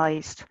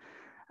revised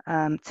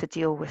to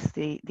deal with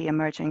the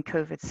emerging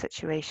COVID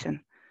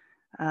situation.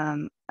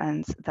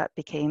 and that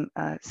became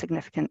a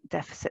significant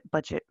deficit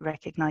budget,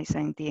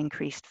 recognising the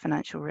increased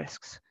financial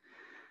risks.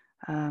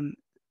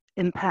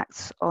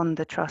 Impacts on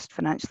the trust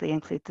financially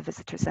include the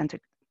visitor centre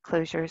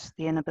closures,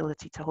 the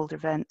inability to hold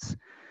events.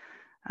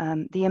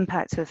 The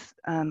impact of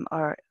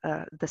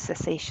the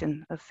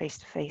cessation of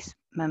face-to-face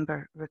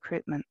member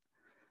recruitment,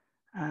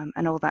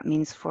 and all that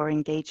means for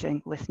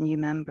engaging with new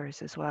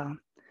members as well.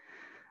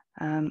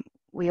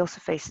 We also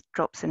face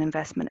drops in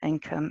investment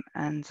income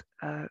and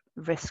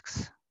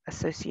risks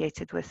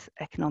associated with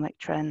economic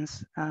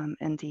trends,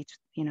 indeed,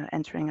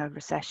 entering a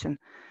recession,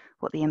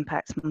 what the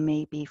impacts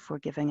may be for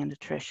giving and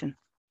attrition.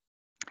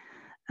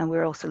 And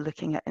we're also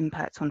looking at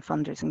impacts on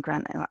funders and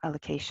grant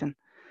allocation.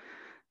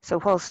 So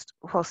whilst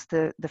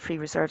the free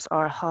reserves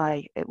are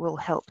high, it will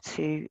help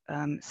to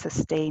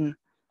sustain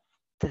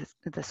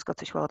the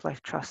Scottish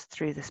Wildlife Trust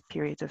through this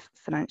period of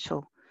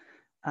financial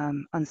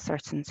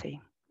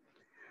uncertainty.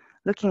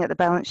 Looking at the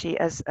balance sheet,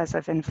 as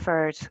I've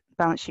inferred,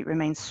 balance sheet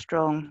remains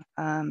strong,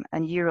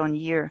 and year on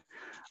year,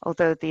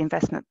 although the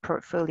investment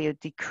portfolio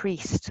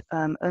decreased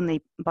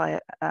only by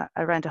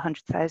around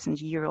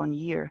 100,000 year on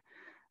year,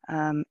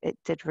 it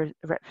did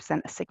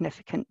represent a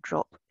significant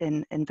drop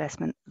in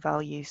investment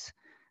values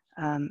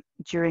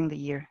during the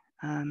year.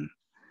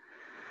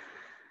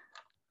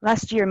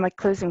 Last year, my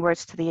closing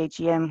words to the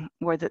AGM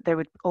were that there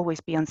would always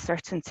be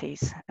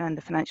uncertainties, and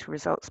the financial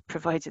results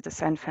provided a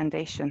sound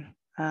foundation.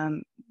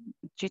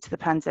 Due to the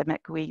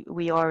pandemic,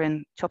 we are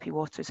in choppy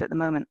waters at the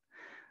moment,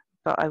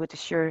 but I would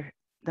assure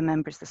the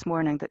members this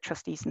morning that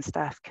trustees and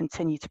staff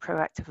continue to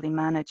proactively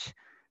manage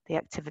the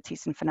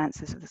activities and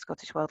finances of the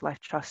Scottish Wildlife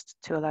Trust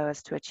to allow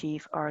us to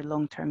achieve our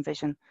long-term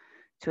vision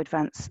to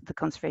advance the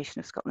conservation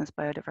of Scotland's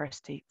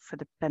biodiversity for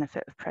the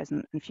benefit of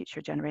present and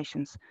future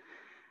generations.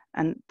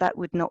 And that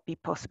would not be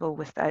possible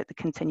without the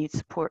continued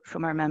support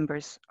from our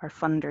members, our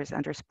funders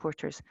and our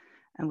supporters,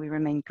 and we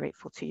remain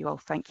grateful to you all.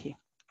 Thank you.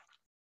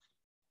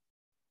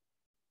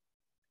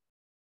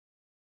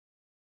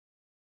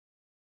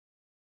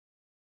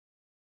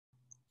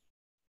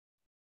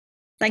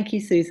 Thank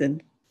you,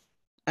 Susan.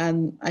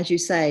 As you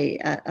say,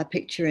 a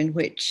picture in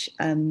which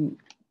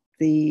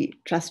the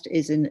trust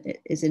is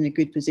in a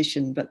good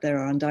position, but there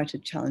are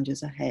undoubted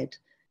challenges ahead,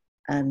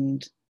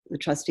 and the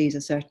trustees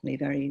are certainly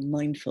very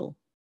mindful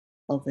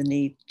of the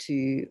need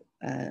to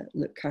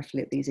look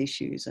carefully at these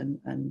issues.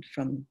 And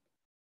from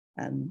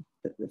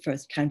the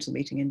first council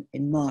meeting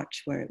in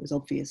March, where it was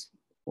obvious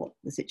what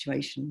the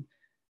situation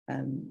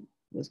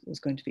was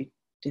going to be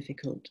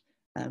difficult,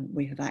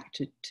 we have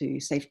acted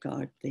to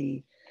safeguard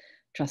the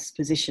trust's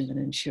position and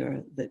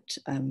ensure that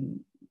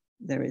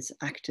there is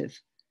active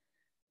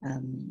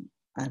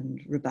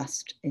and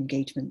robust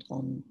engagement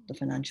on the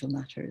financial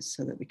matters,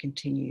 so that we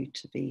continue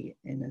to be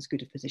in as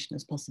good a position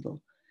as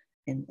possible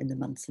in the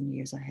months and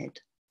years ahead.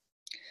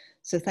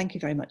 So thank you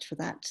very much for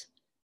that.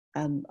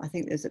 I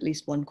think there's at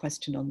least one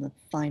question on the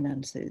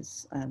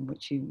finances,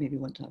 which you maybe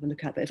want to have a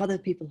look at. But if other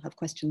people have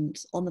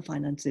questions on the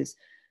finances,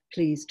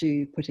 please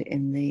do put it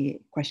in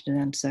the question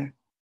and answer.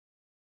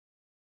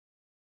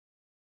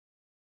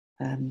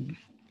 And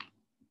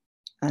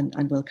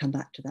we'll come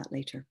back to that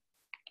later.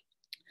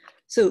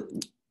 So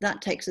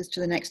that takes us to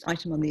the next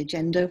item on the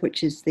agenda,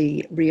 which is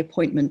the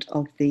reappointment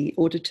of the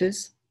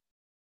auditors.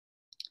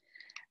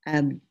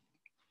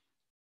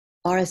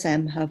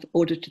 RSM have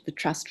audited the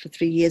trust for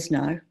 3 years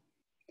now,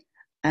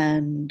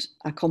 and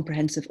a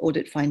comprehensive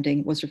audit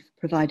finding was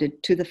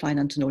provided to the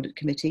Finance and Audit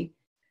Committee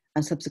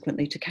and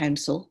subsequently to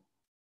Council.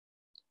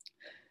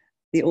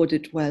 The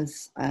audit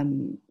was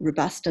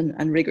robust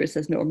and rigorous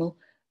as normal,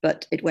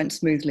 but it went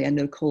smoothly and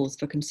no cause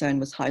for concern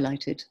was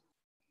highlighted.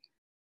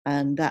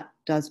 And that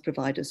does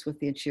provide us with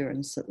the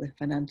assurance that the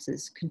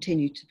finances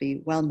continue to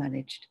be well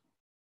managed,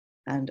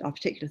 and our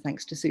particular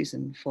thanks to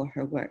Susan for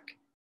her work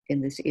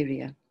in this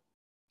area.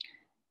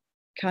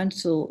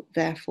 Council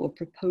therefore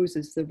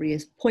proposes the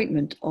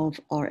reappointment of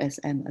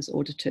RSM as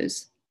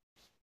auditors.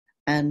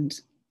 And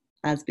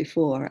as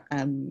before,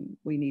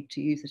 we need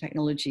to use the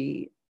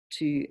technology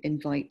to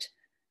invite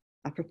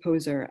a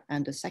proposer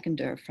and a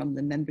seconder from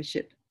the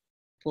membership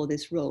for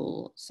this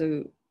role.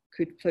 So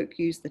could folk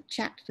use the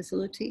chat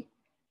facility?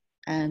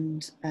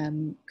 And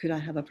could I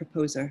have a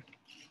proposer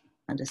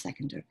and a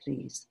seconder,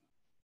 please?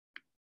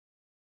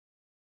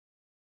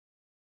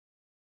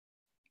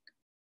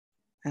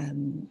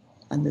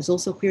 And there's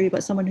also a query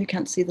about someone who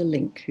can't see the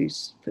link,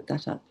 who's put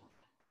that up.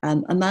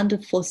 Amanda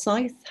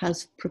Forsyth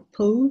has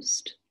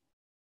proposed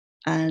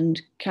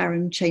and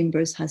Karen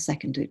Chambers has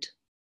seconded.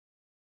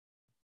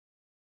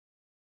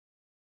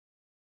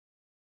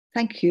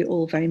 Thank you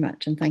all very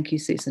much, and thank you,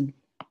 Susan.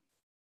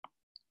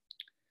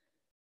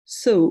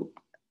 So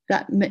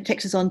that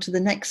takes us on to the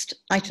next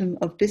item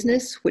of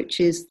business, which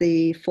is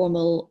the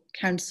formal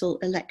council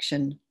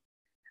election.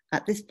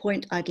 At this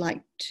point, I'd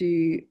like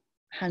to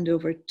hand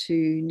over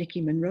to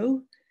Nikki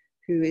Monroe,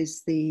 who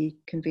is the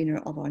convener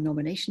of our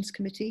nominations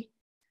committee,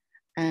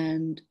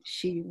 and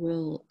she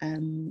will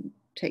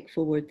take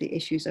forward the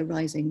issues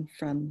arising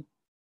from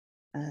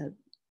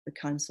the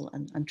council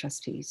and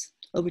trustees.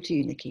 Over to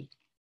you, Nikki.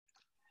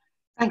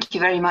 Thank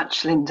you very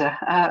much, Linda.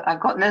 I've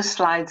got no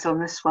slides on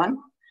this one.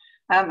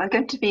 I'm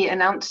going to be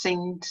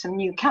announcing some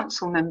new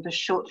council members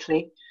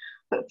shortly,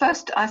 but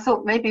first I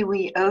thought maybe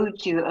we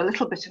owed you a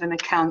little bit of an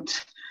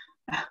account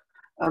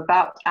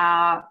about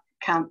our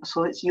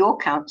council. It's your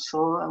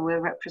council and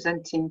we're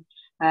representing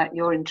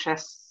your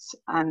interests,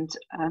 and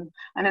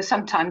I know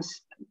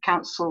sometimes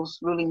councils,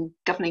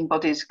 governing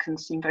bodies can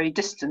seem very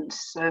distant,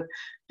 so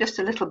just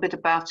a little bit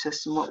about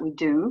us and what we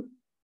do.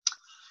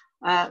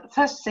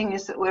 First thing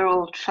is that we're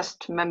all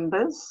trust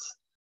members.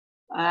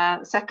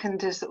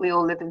 Second is that we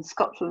all live in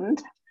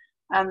Scotland.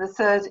 And the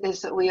third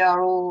is that we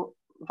are all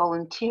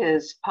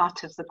volunteers,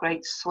 part of the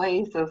great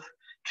swathe of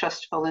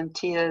trust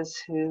volunteers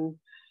who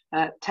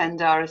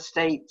tend our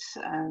estates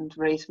and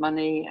raise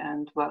money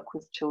and work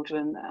with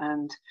children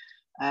and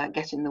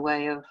get in the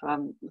way of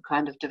the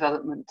kind of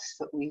developments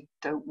that we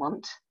don't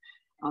want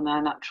on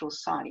our natural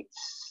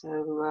sites.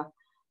 So,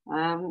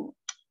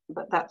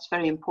 but that's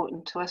very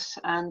important to us,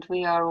 and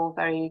we are all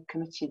very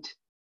committed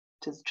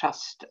to the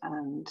trust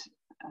and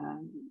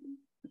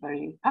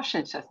very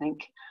passionate, I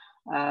think,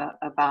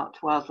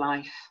 about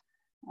wildlife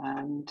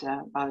and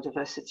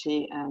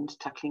biodiversity and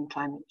tackling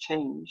climate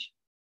change.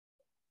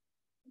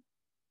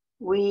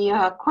 We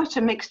are quite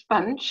a mixed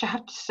bunch, I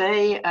have to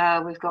say.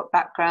 We've got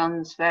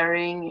backgrounds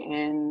varying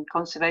in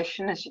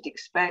conservation, as you'd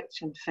expect,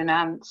 in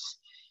finance,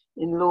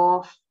 in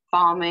law,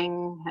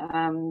 farming,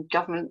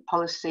 government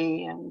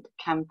policy and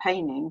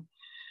campaigning.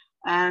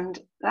 And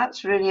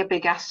that's really a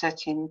big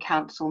asset in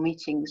council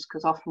meetings,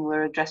 because often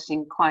we're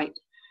addressing quite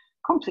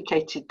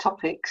complicated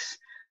topics,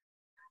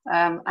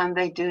 and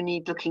they do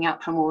need looking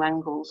at from all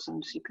angles,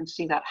 and so you can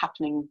see that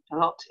happening a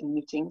lot in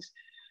meetings.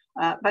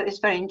 But it's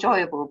very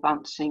enjoyable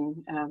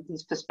bouncing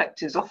these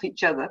perspectives off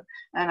each other,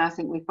 and I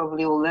think we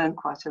probably all learn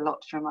quite a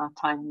lot from our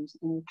times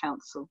in the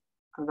council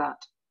for that.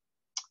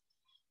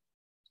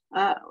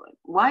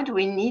 Why do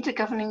we need a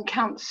governing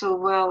council?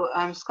 Well,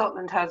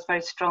 Scotland has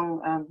very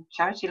strong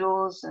charity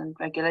laws and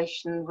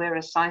regulation. We're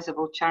a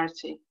sizable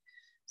charity.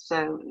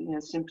 So,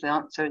 the simple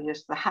answer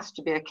is there has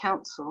to be a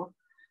council.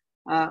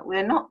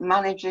 We're not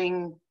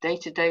managing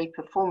day-to-day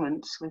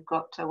performance. We've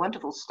got a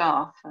wonderful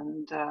staff,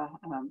 and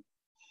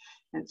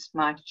it's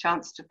my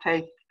chance to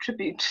pay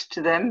tribute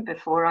to them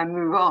before I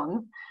move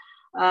on.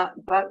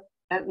 But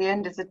at the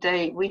end of the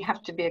day, we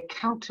have to be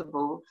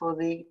accountable for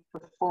the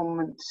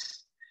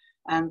performance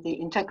and the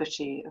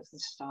integrity of the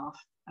staff,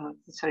 of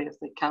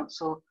the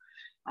council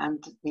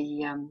and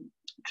the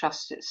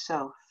trust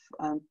itself.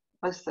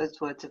 Both those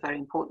words are very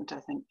important, I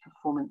think,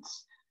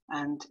 performance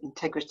and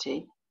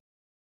integrity.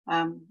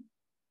 How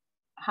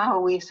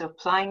are we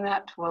applying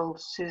that? Well,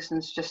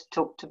 Susan's just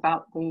talked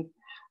about the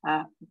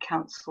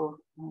council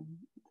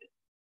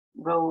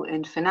role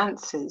in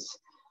finances.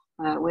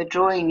 We're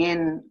drawing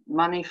in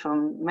money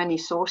from many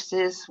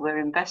sources, we're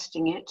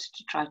investing it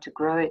to try to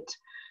grow it,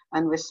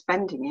 and we're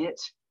spending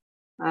it.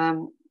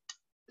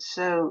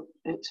 So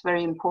it's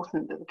very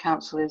important that the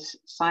council is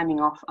signing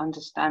off,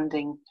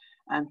 understanding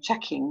and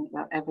checking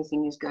that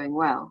everything is going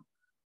well.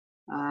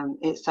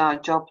 It's our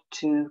job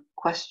to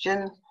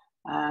question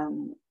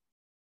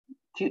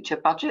future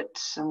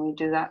budgets, and we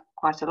do that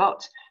quite a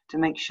lot to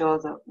make sure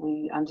that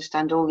we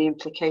understand all the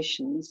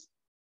implications.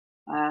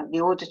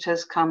 The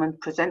auditors come and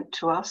present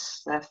to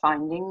us their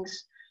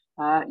findings,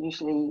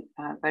 usually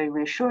very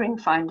reassuring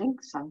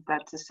findings, I'm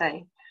glad to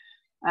say.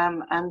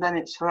 And then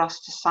it's for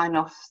us to sign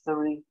off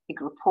the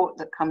big report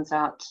that comes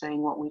out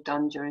saying what we've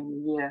done during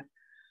the year,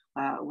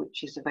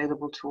 which is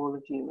available to all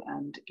of you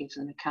and gives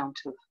an account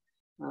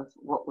of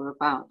what we're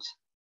about.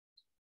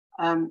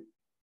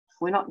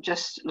 We're not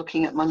just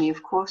looking at money,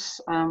 of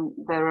course.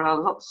 There are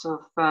lots of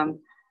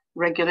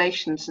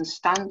regulations and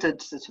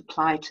standards that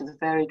apply to the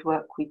varied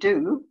work we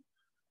do.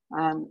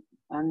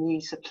 And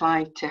these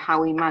apply to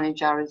how we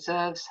manage our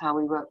reserves, how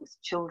we work with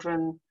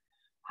children,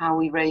 how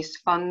we raise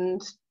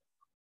funds,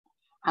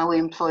 how we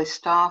employ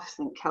staff,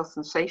 think health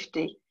and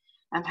safety,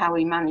 and how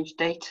we manage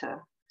data.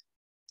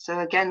 So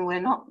again, we're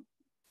not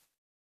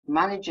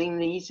managing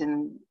these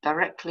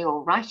directly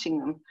or writing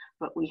them,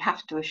 but we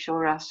have to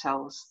assure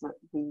ourselves that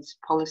these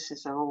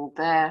policies are all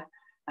there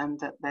and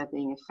that they're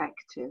being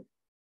effective.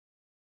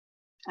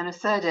 And a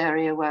third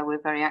area where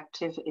we're very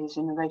active is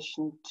in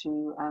relation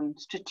to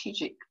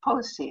strategic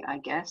policy, I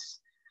guess.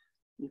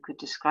 You could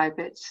describe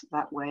it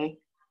that way.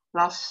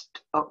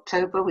 Last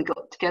October, we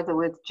got together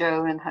with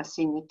Jo and her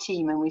senior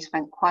team, and we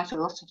spent quite a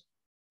lot of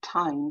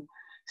time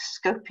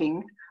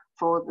scoping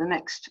for the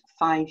next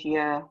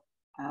 5-year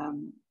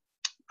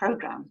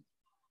programme.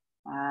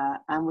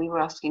 And we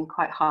were asking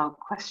quite hard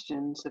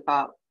questions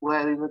about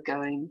where we were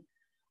going,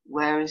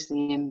 where is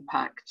the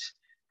impact,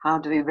 how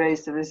do we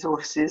raise the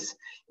resources,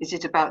 is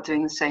it about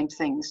doing the same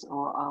things,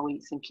 or are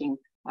we thinking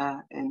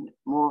in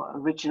more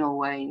original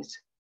ways?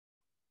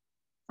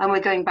 And we're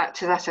going back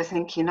to that, I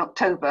think, in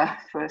October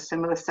for a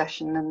similar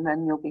session, and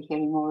then you'll be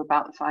hearing more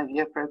about the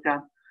 5-year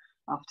programme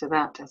after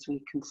that as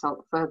we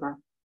consult further.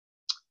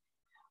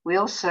 We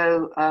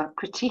also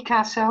critique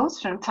ourselves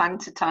from time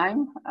to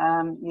time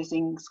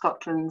using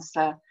Scotland's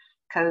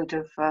Code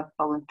of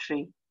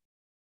Voluntary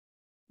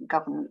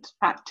governance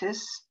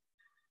practice.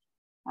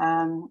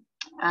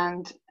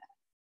 And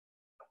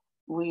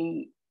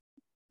we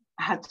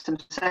had some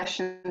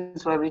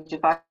sessions where we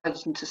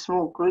divided into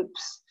small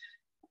groups,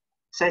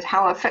 said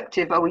how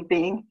effective are we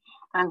being,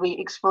 and we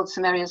explored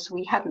some areas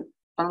we hadn't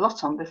done a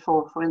lot on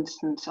before, for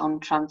instance on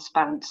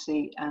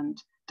transparency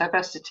and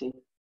diversity,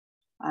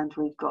 and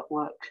we've got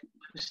work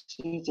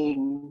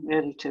proceeding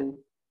really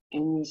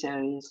in these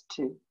areas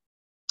too.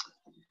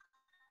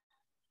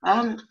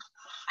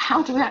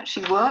 How do we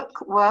actually work?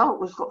 Well,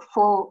 we've got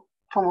 4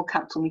 formal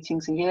council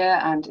meetings a year,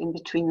 and in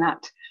between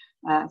that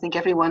I think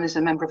everyone is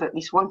a member of at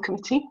least 1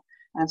 committee,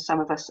 and some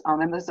of us are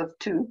members of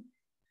 2.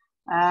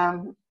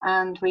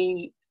 And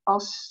we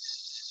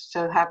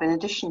also have, in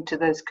addition to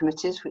those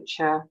committees, which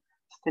are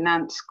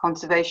finance,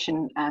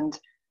 conservation and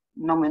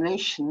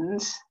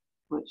nominations,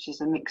 which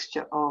is a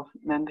mixture of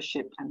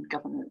membership and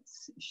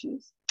governance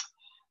issues.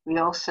 We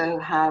also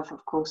have,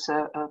 of course,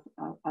 a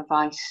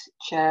vice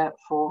chair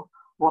for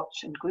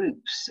watch and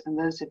groups. And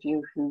those of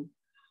you who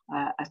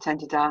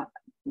attended our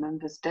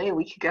members' day a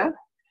week ago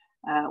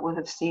will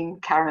have seen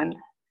Karen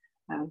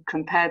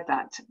compared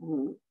that,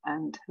 who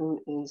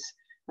is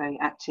very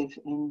active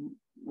in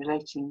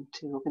relating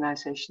to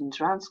organisations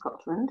around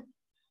Scotland,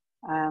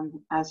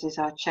 as is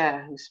our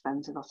chair, who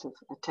spends a lot of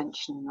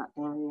attention in that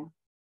area.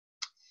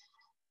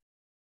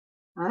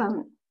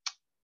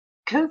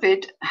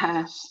 COVID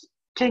has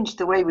changed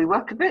the way we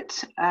work a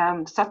bit.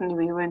 Suddenly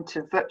we went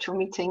to virtual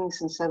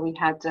meetings, and so we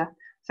had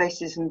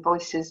faces and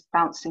voices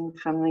bouncing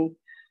from the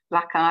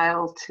Black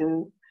Isle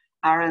to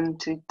Arran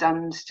to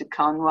Duns to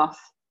Carnwath,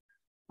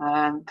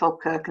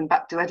 Falkirk and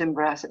back to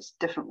Edinburgh, so it's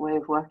a different way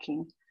of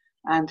working.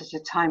 And at a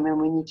time when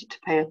we needed to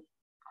pay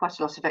quite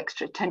a lot of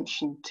extra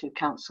attention to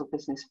council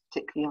business,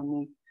 particularly on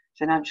the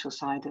financial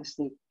side, as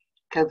the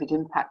COVID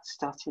impact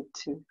started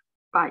to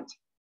bite.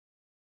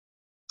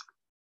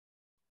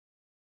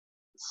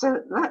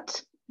 So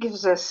that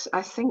gives us,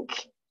 I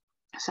think,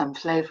 some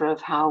flavour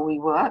of how we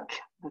work,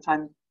 but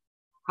I'm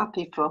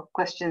happy for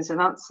questions and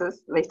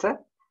answers later.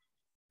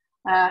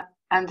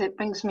 And it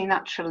brings me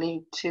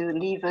naturally to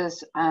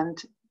leavers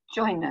and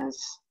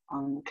joiners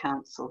on the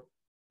council.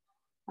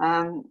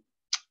 The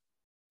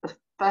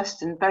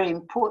first and very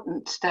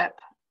important step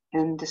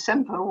in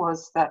December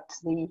was that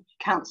the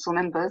council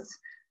members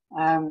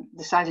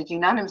decided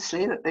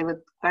unanimously that they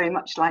would very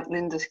much like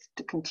Linda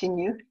to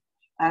continue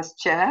as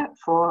chair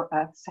for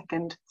a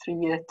second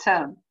 3-year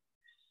term.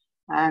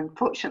 And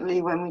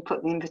fortunately, when we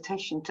put the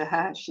invitation to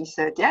her, she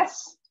said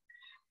yes.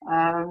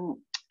 And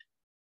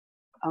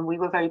we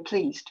were very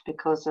pleased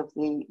because of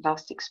the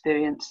vast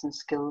experience and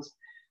skills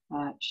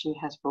she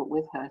has brought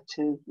with her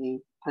to the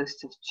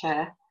post of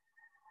chair.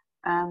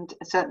 And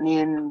certainly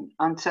in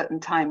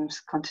uncertain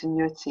times,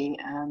 continuity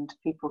and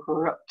people who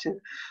are up to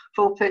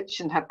full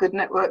pitch and have good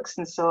networks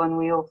and so on,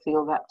 we all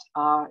feel that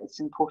it's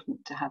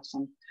important to have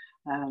some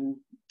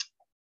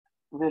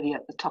really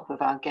at the top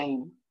of our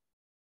game.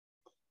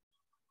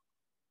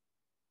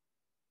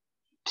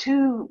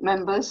 2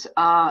 members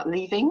are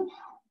leaving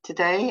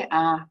today,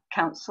 our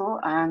council,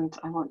 and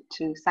I want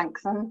to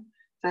thank them.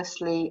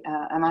 Firstly,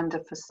 Amanda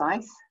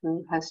Forsyth,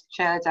 who has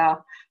chaired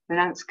our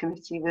Finance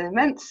Committee with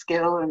immense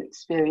skill and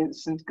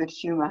experience and good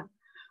humour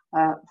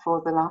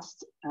for the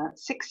last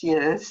 6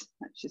 years,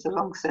 which is a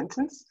long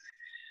sentence.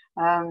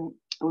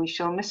 We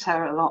shall miss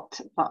her a lot,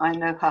 but I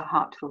know her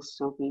heart will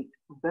still be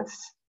with us.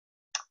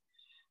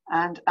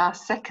 And our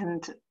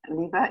second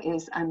leaver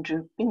is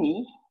Andrew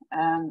Binney,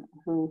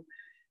 who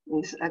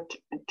is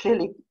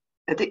clearly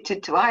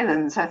addicted to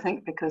islands, I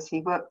think, because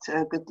he worked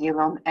a good deal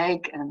on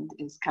Egg and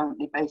is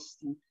currently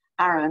based in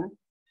Arran.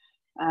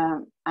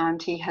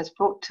 And he has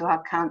brought to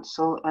our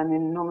council an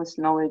enormous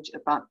knowledge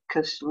about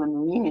coastal and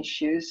marine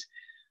issues,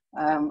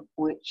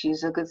 which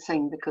is a good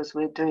thing because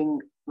we're doing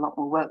a lot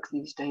more work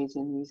these days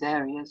in these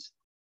areas.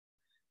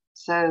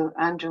 So,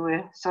 Andrew,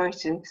 we're sorry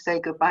to say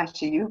goodbye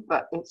to you,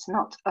 but it's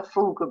not a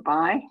full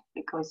goodbye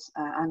because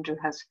Andrew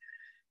has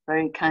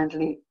very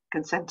kindly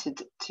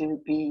consented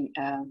to be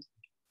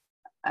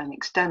an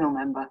external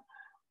member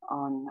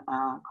on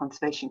our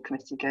Conservation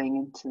Committee going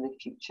into the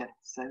future,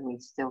 so we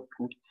still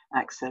can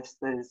access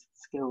those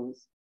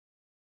skills.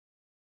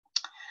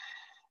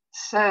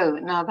 So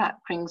now that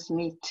brings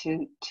me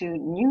to 2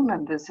 new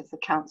members of the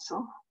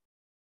council.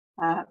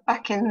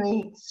 Back in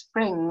the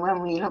spring,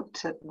 when we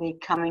looked at the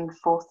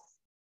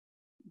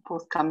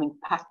forthcoming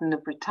pattern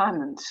of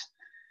retirement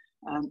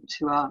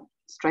to our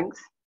strength,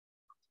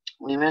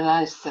 we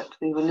realised that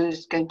we were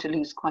going to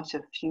lose quite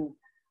a few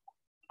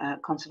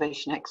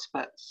conservation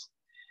experts.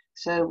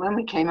 So when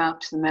we came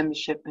out to the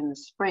membership in the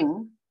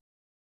spring,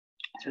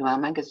 through our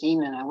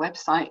magazine and our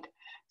website,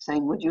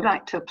 saying, would you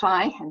like to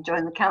apply and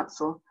join the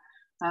council?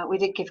 We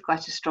did give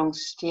quite a strong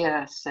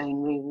steer, saying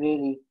we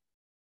really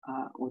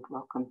would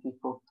welcome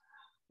people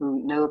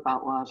who know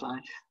about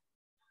wildlife.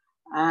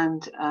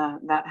 And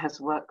that has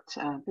worked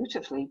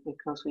beautifully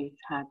because we've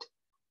had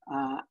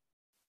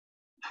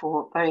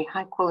 4 very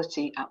high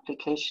quality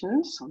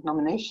applications or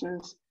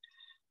nominations.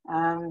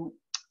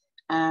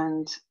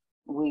 And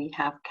we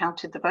have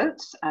counted the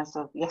votes as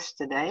of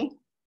yesterday.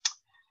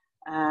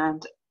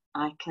 And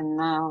I can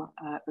now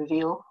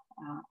reveal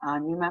our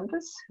new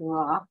members, who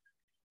are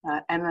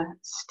Emma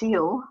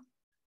Steele.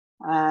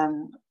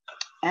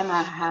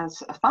 Emma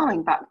has a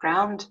farming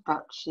background,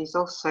 but she's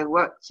also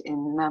worked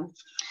in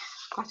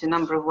quite a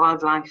number of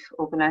wildlife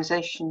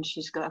organisations.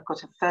 She's got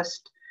a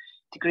first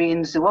degree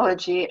in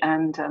zoology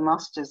and a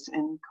master's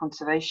in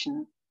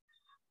conservation.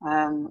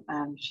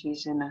 And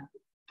she's in a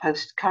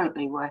post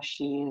currently where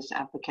she is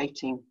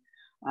advocating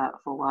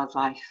for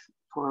wildlife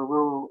for a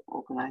rural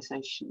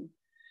organisation.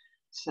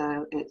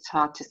 So it's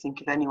hard to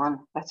think of anyone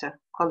better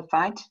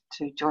qualified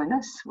to join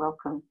us.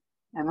 Welcome,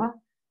 Emma.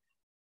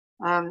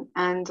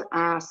 And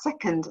our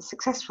second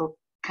successful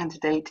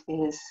candidate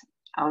is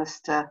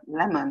Alistair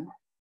Lemon.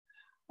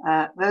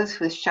 Those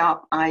with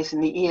sharp eyes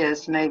and the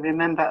ears may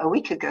remember a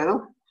week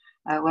ago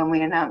when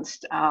we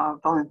announced our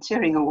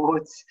volunteering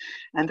awards,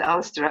 and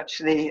Alistair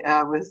actually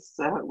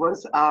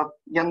was our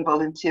Young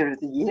Volunteer of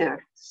the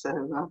Year.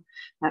 So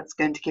that's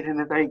going to give him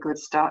a very good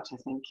start, I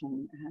think,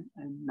 in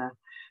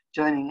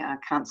joining our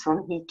council.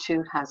 And he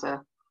too has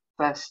a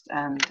first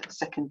and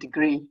second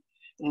degree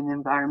in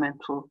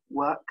environmental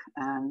work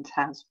and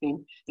has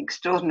been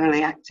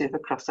extraordinarily active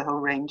across a whole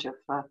range of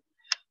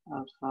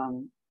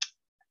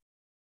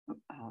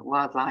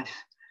wildlife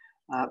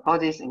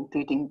bodies,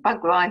 including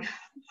bug life,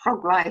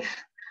 frog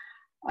life,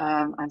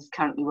 and is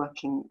currently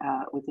working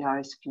with the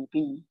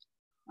RSPB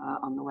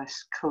on the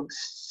West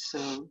Coast.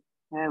 So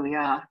there we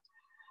are.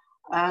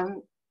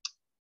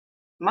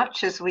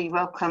 Much as we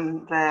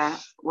welcome their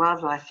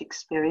wildlife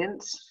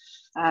experience,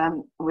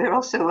 we're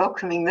also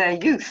welcoming their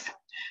youth.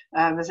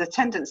 There's a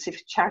tendency for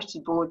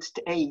charity boards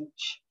to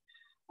age,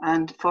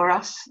 and for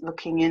us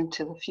looking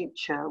into the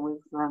future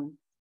with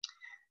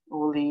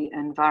all the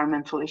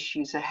environmental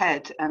issues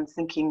ahead and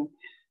thinking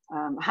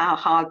how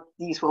hard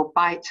these will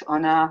bite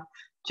on our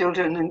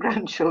children and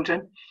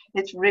grandchildren,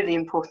 it's really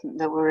important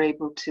that we're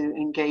able to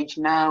engage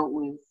now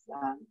with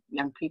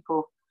young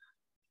people,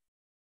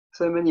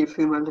 so many of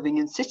whom are living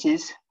in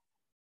cities.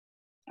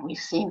 We've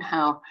seen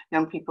how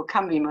young people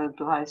can be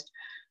mobilised,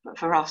 but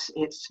for us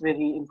it's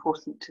really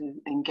important to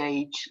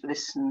engage,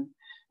 listen,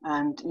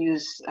 and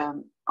use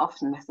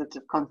often methods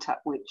of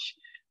contact which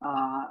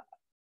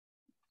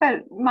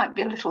might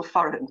be a little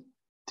foreign,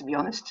 to be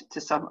honest,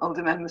 to some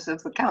older members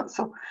of the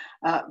council,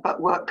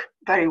 but work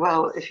very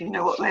well if you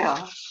know what they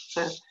are.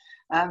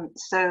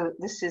 So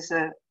this is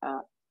a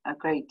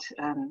great,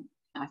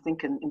 I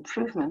think, an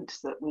improvement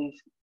that we've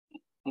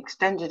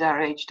extended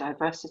our age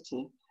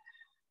diversity.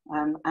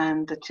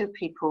 And the two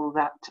people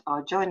that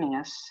are joining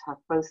us have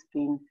both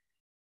been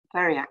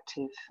very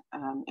active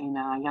in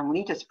our Young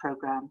Leaders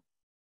programme.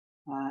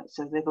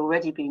 So they've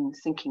already been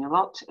thinking a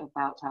lot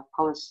about our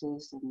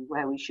policies and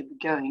where we should be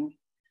going,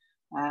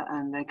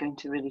 and they're going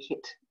to really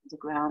hit the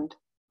ground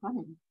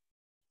running.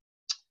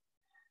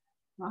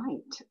 Right,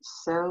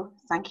 so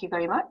thank you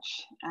very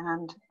much,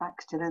 and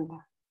back to Linda.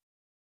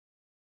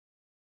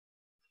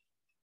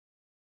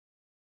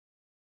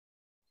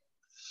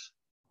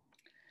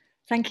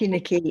 Thank you,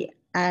 Nikki,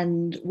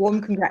 and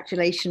warm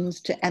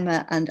congratulations to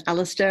Emma and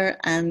Alistair,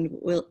 and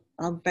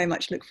I'll very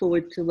much look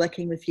forward to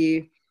working with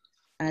you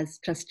as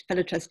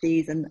fellow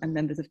trustees and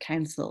members of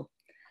council.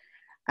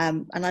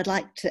 And I'd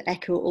like to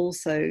echo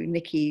also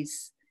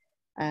Nikki's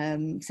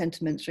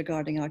sentiments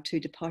regarding our two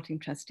departing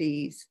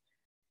trustees.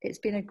 It's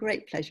been a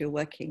great pleasure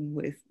working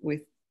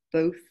with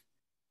both,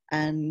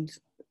 and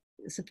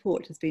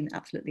support has been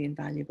absolutely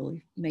invaluable.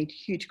 You've made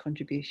huge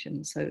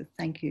contributions, so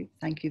thank you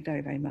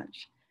very, very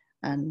much,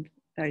 and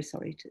very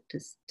sorry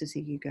to see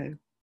you go.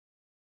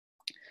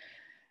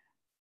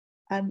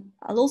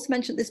 I'll also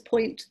mention at this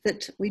point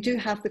that we do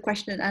have the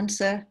question and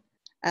answer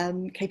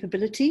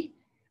capability.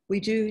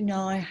 We do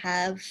now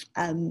have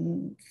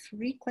 3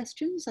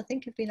 questions, I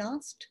think, have been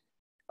asked.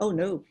 Oh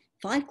no,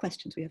 5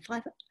 questions. We have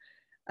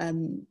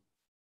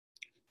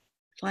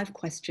 5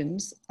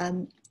 questions.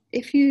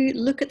 If you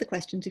look at the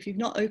questions, if you've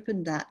not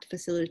opened that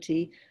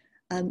facility,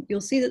 you'll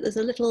see that there's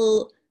a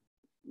little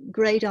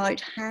greyed out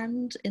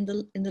hand in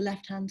the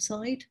left hand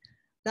side.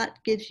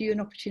 That gives you an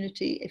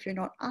opportunity, if you're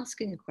not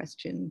asking a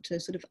question, to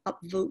sort of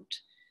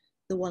upvote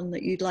the one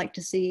that you'd like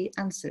to see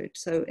answered.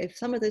 So if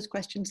some of those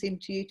questions seem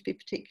to you to be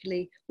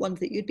particularly ones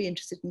that you'd be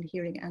interested in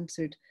hearing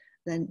answered,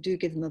 then do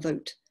give them a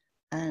vote.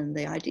 And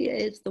the idea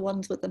is the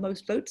ones with the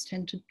most votes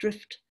tend to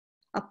drift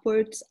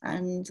upwards,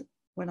 and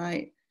when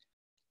I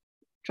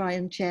try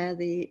and chair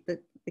the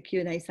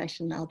Q&A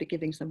session, I'll be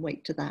giving some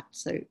weight to that.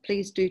 So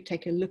please do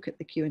take a look at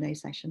the Q&A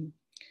session.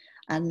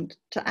 And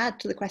to add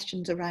to the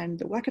questions around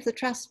the work of the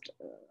Trust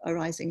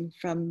arising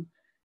from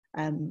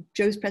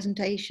Joe's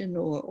presentation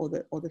or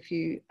the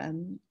few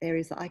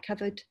areas that I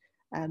covered,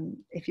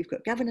 if you've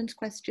got governance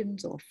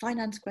questions or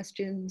finance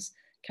questions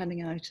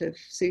coming out of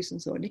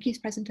Susan's or Nikki's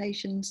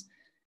presentations,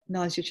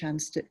 now's your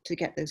chance to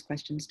get those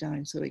questions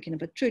down so we can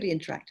have a truly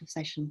interactive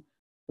session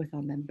with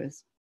our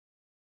members.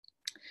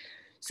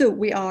 So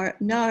we are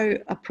now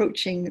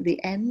approaching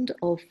the end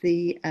of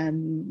the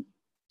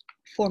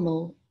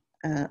formal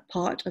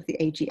part of the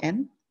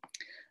AGM.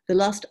 The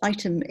last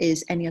item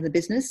is any other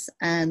business,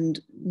 and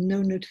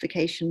no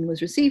notification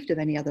was received of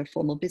any other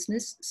formal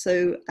business.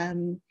 So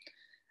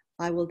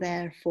I will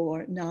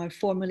therefore now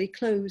formally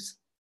close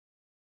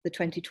the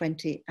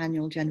 2020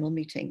 annual general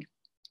meeting.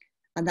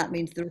 And that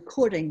means the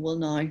recording will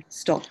now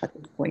stop at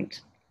this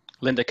point.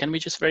 Linda, can we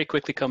just very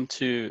quickly come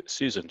to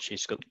Susan?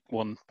 She's got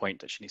one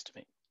point that she needs to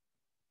make.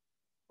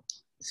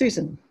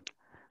 Susan.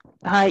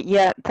 Hi,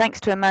 yeah, thanks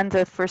to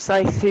Amanda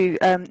Forsyth, who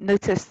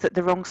noticed that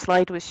the wrong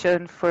slide was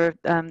shown for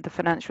the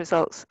financial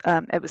results.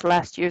 It was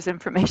last year's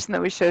information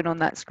that was shown on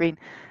that screen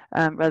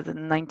rather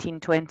than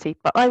 1920.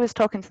 But I was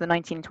talking to the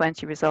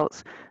 1920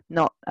 results,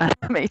 not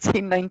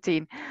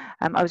 1819.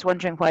 I was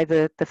wondering why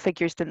the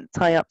figures didn't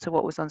tie up to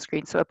what was on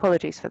screen, so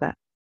apologies for that.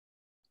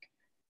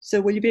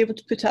 So will you be able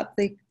to put up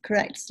the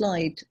correct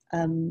slide,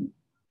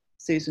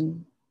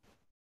 Susan?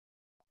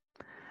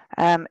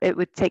 It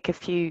would take a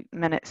few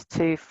minutes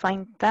to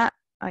find that.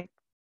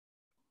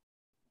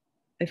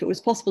 If it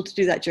was possible to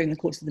do that during the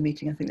course of the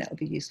meeting, I think that would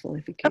be useful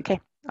if we could. Okay,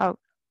 I'll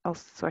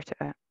sort it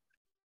out.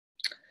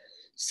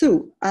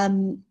 So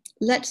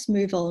let's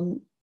move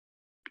on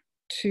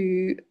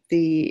to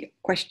the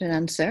question and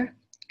answer.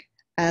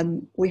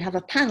 We have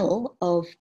a panel of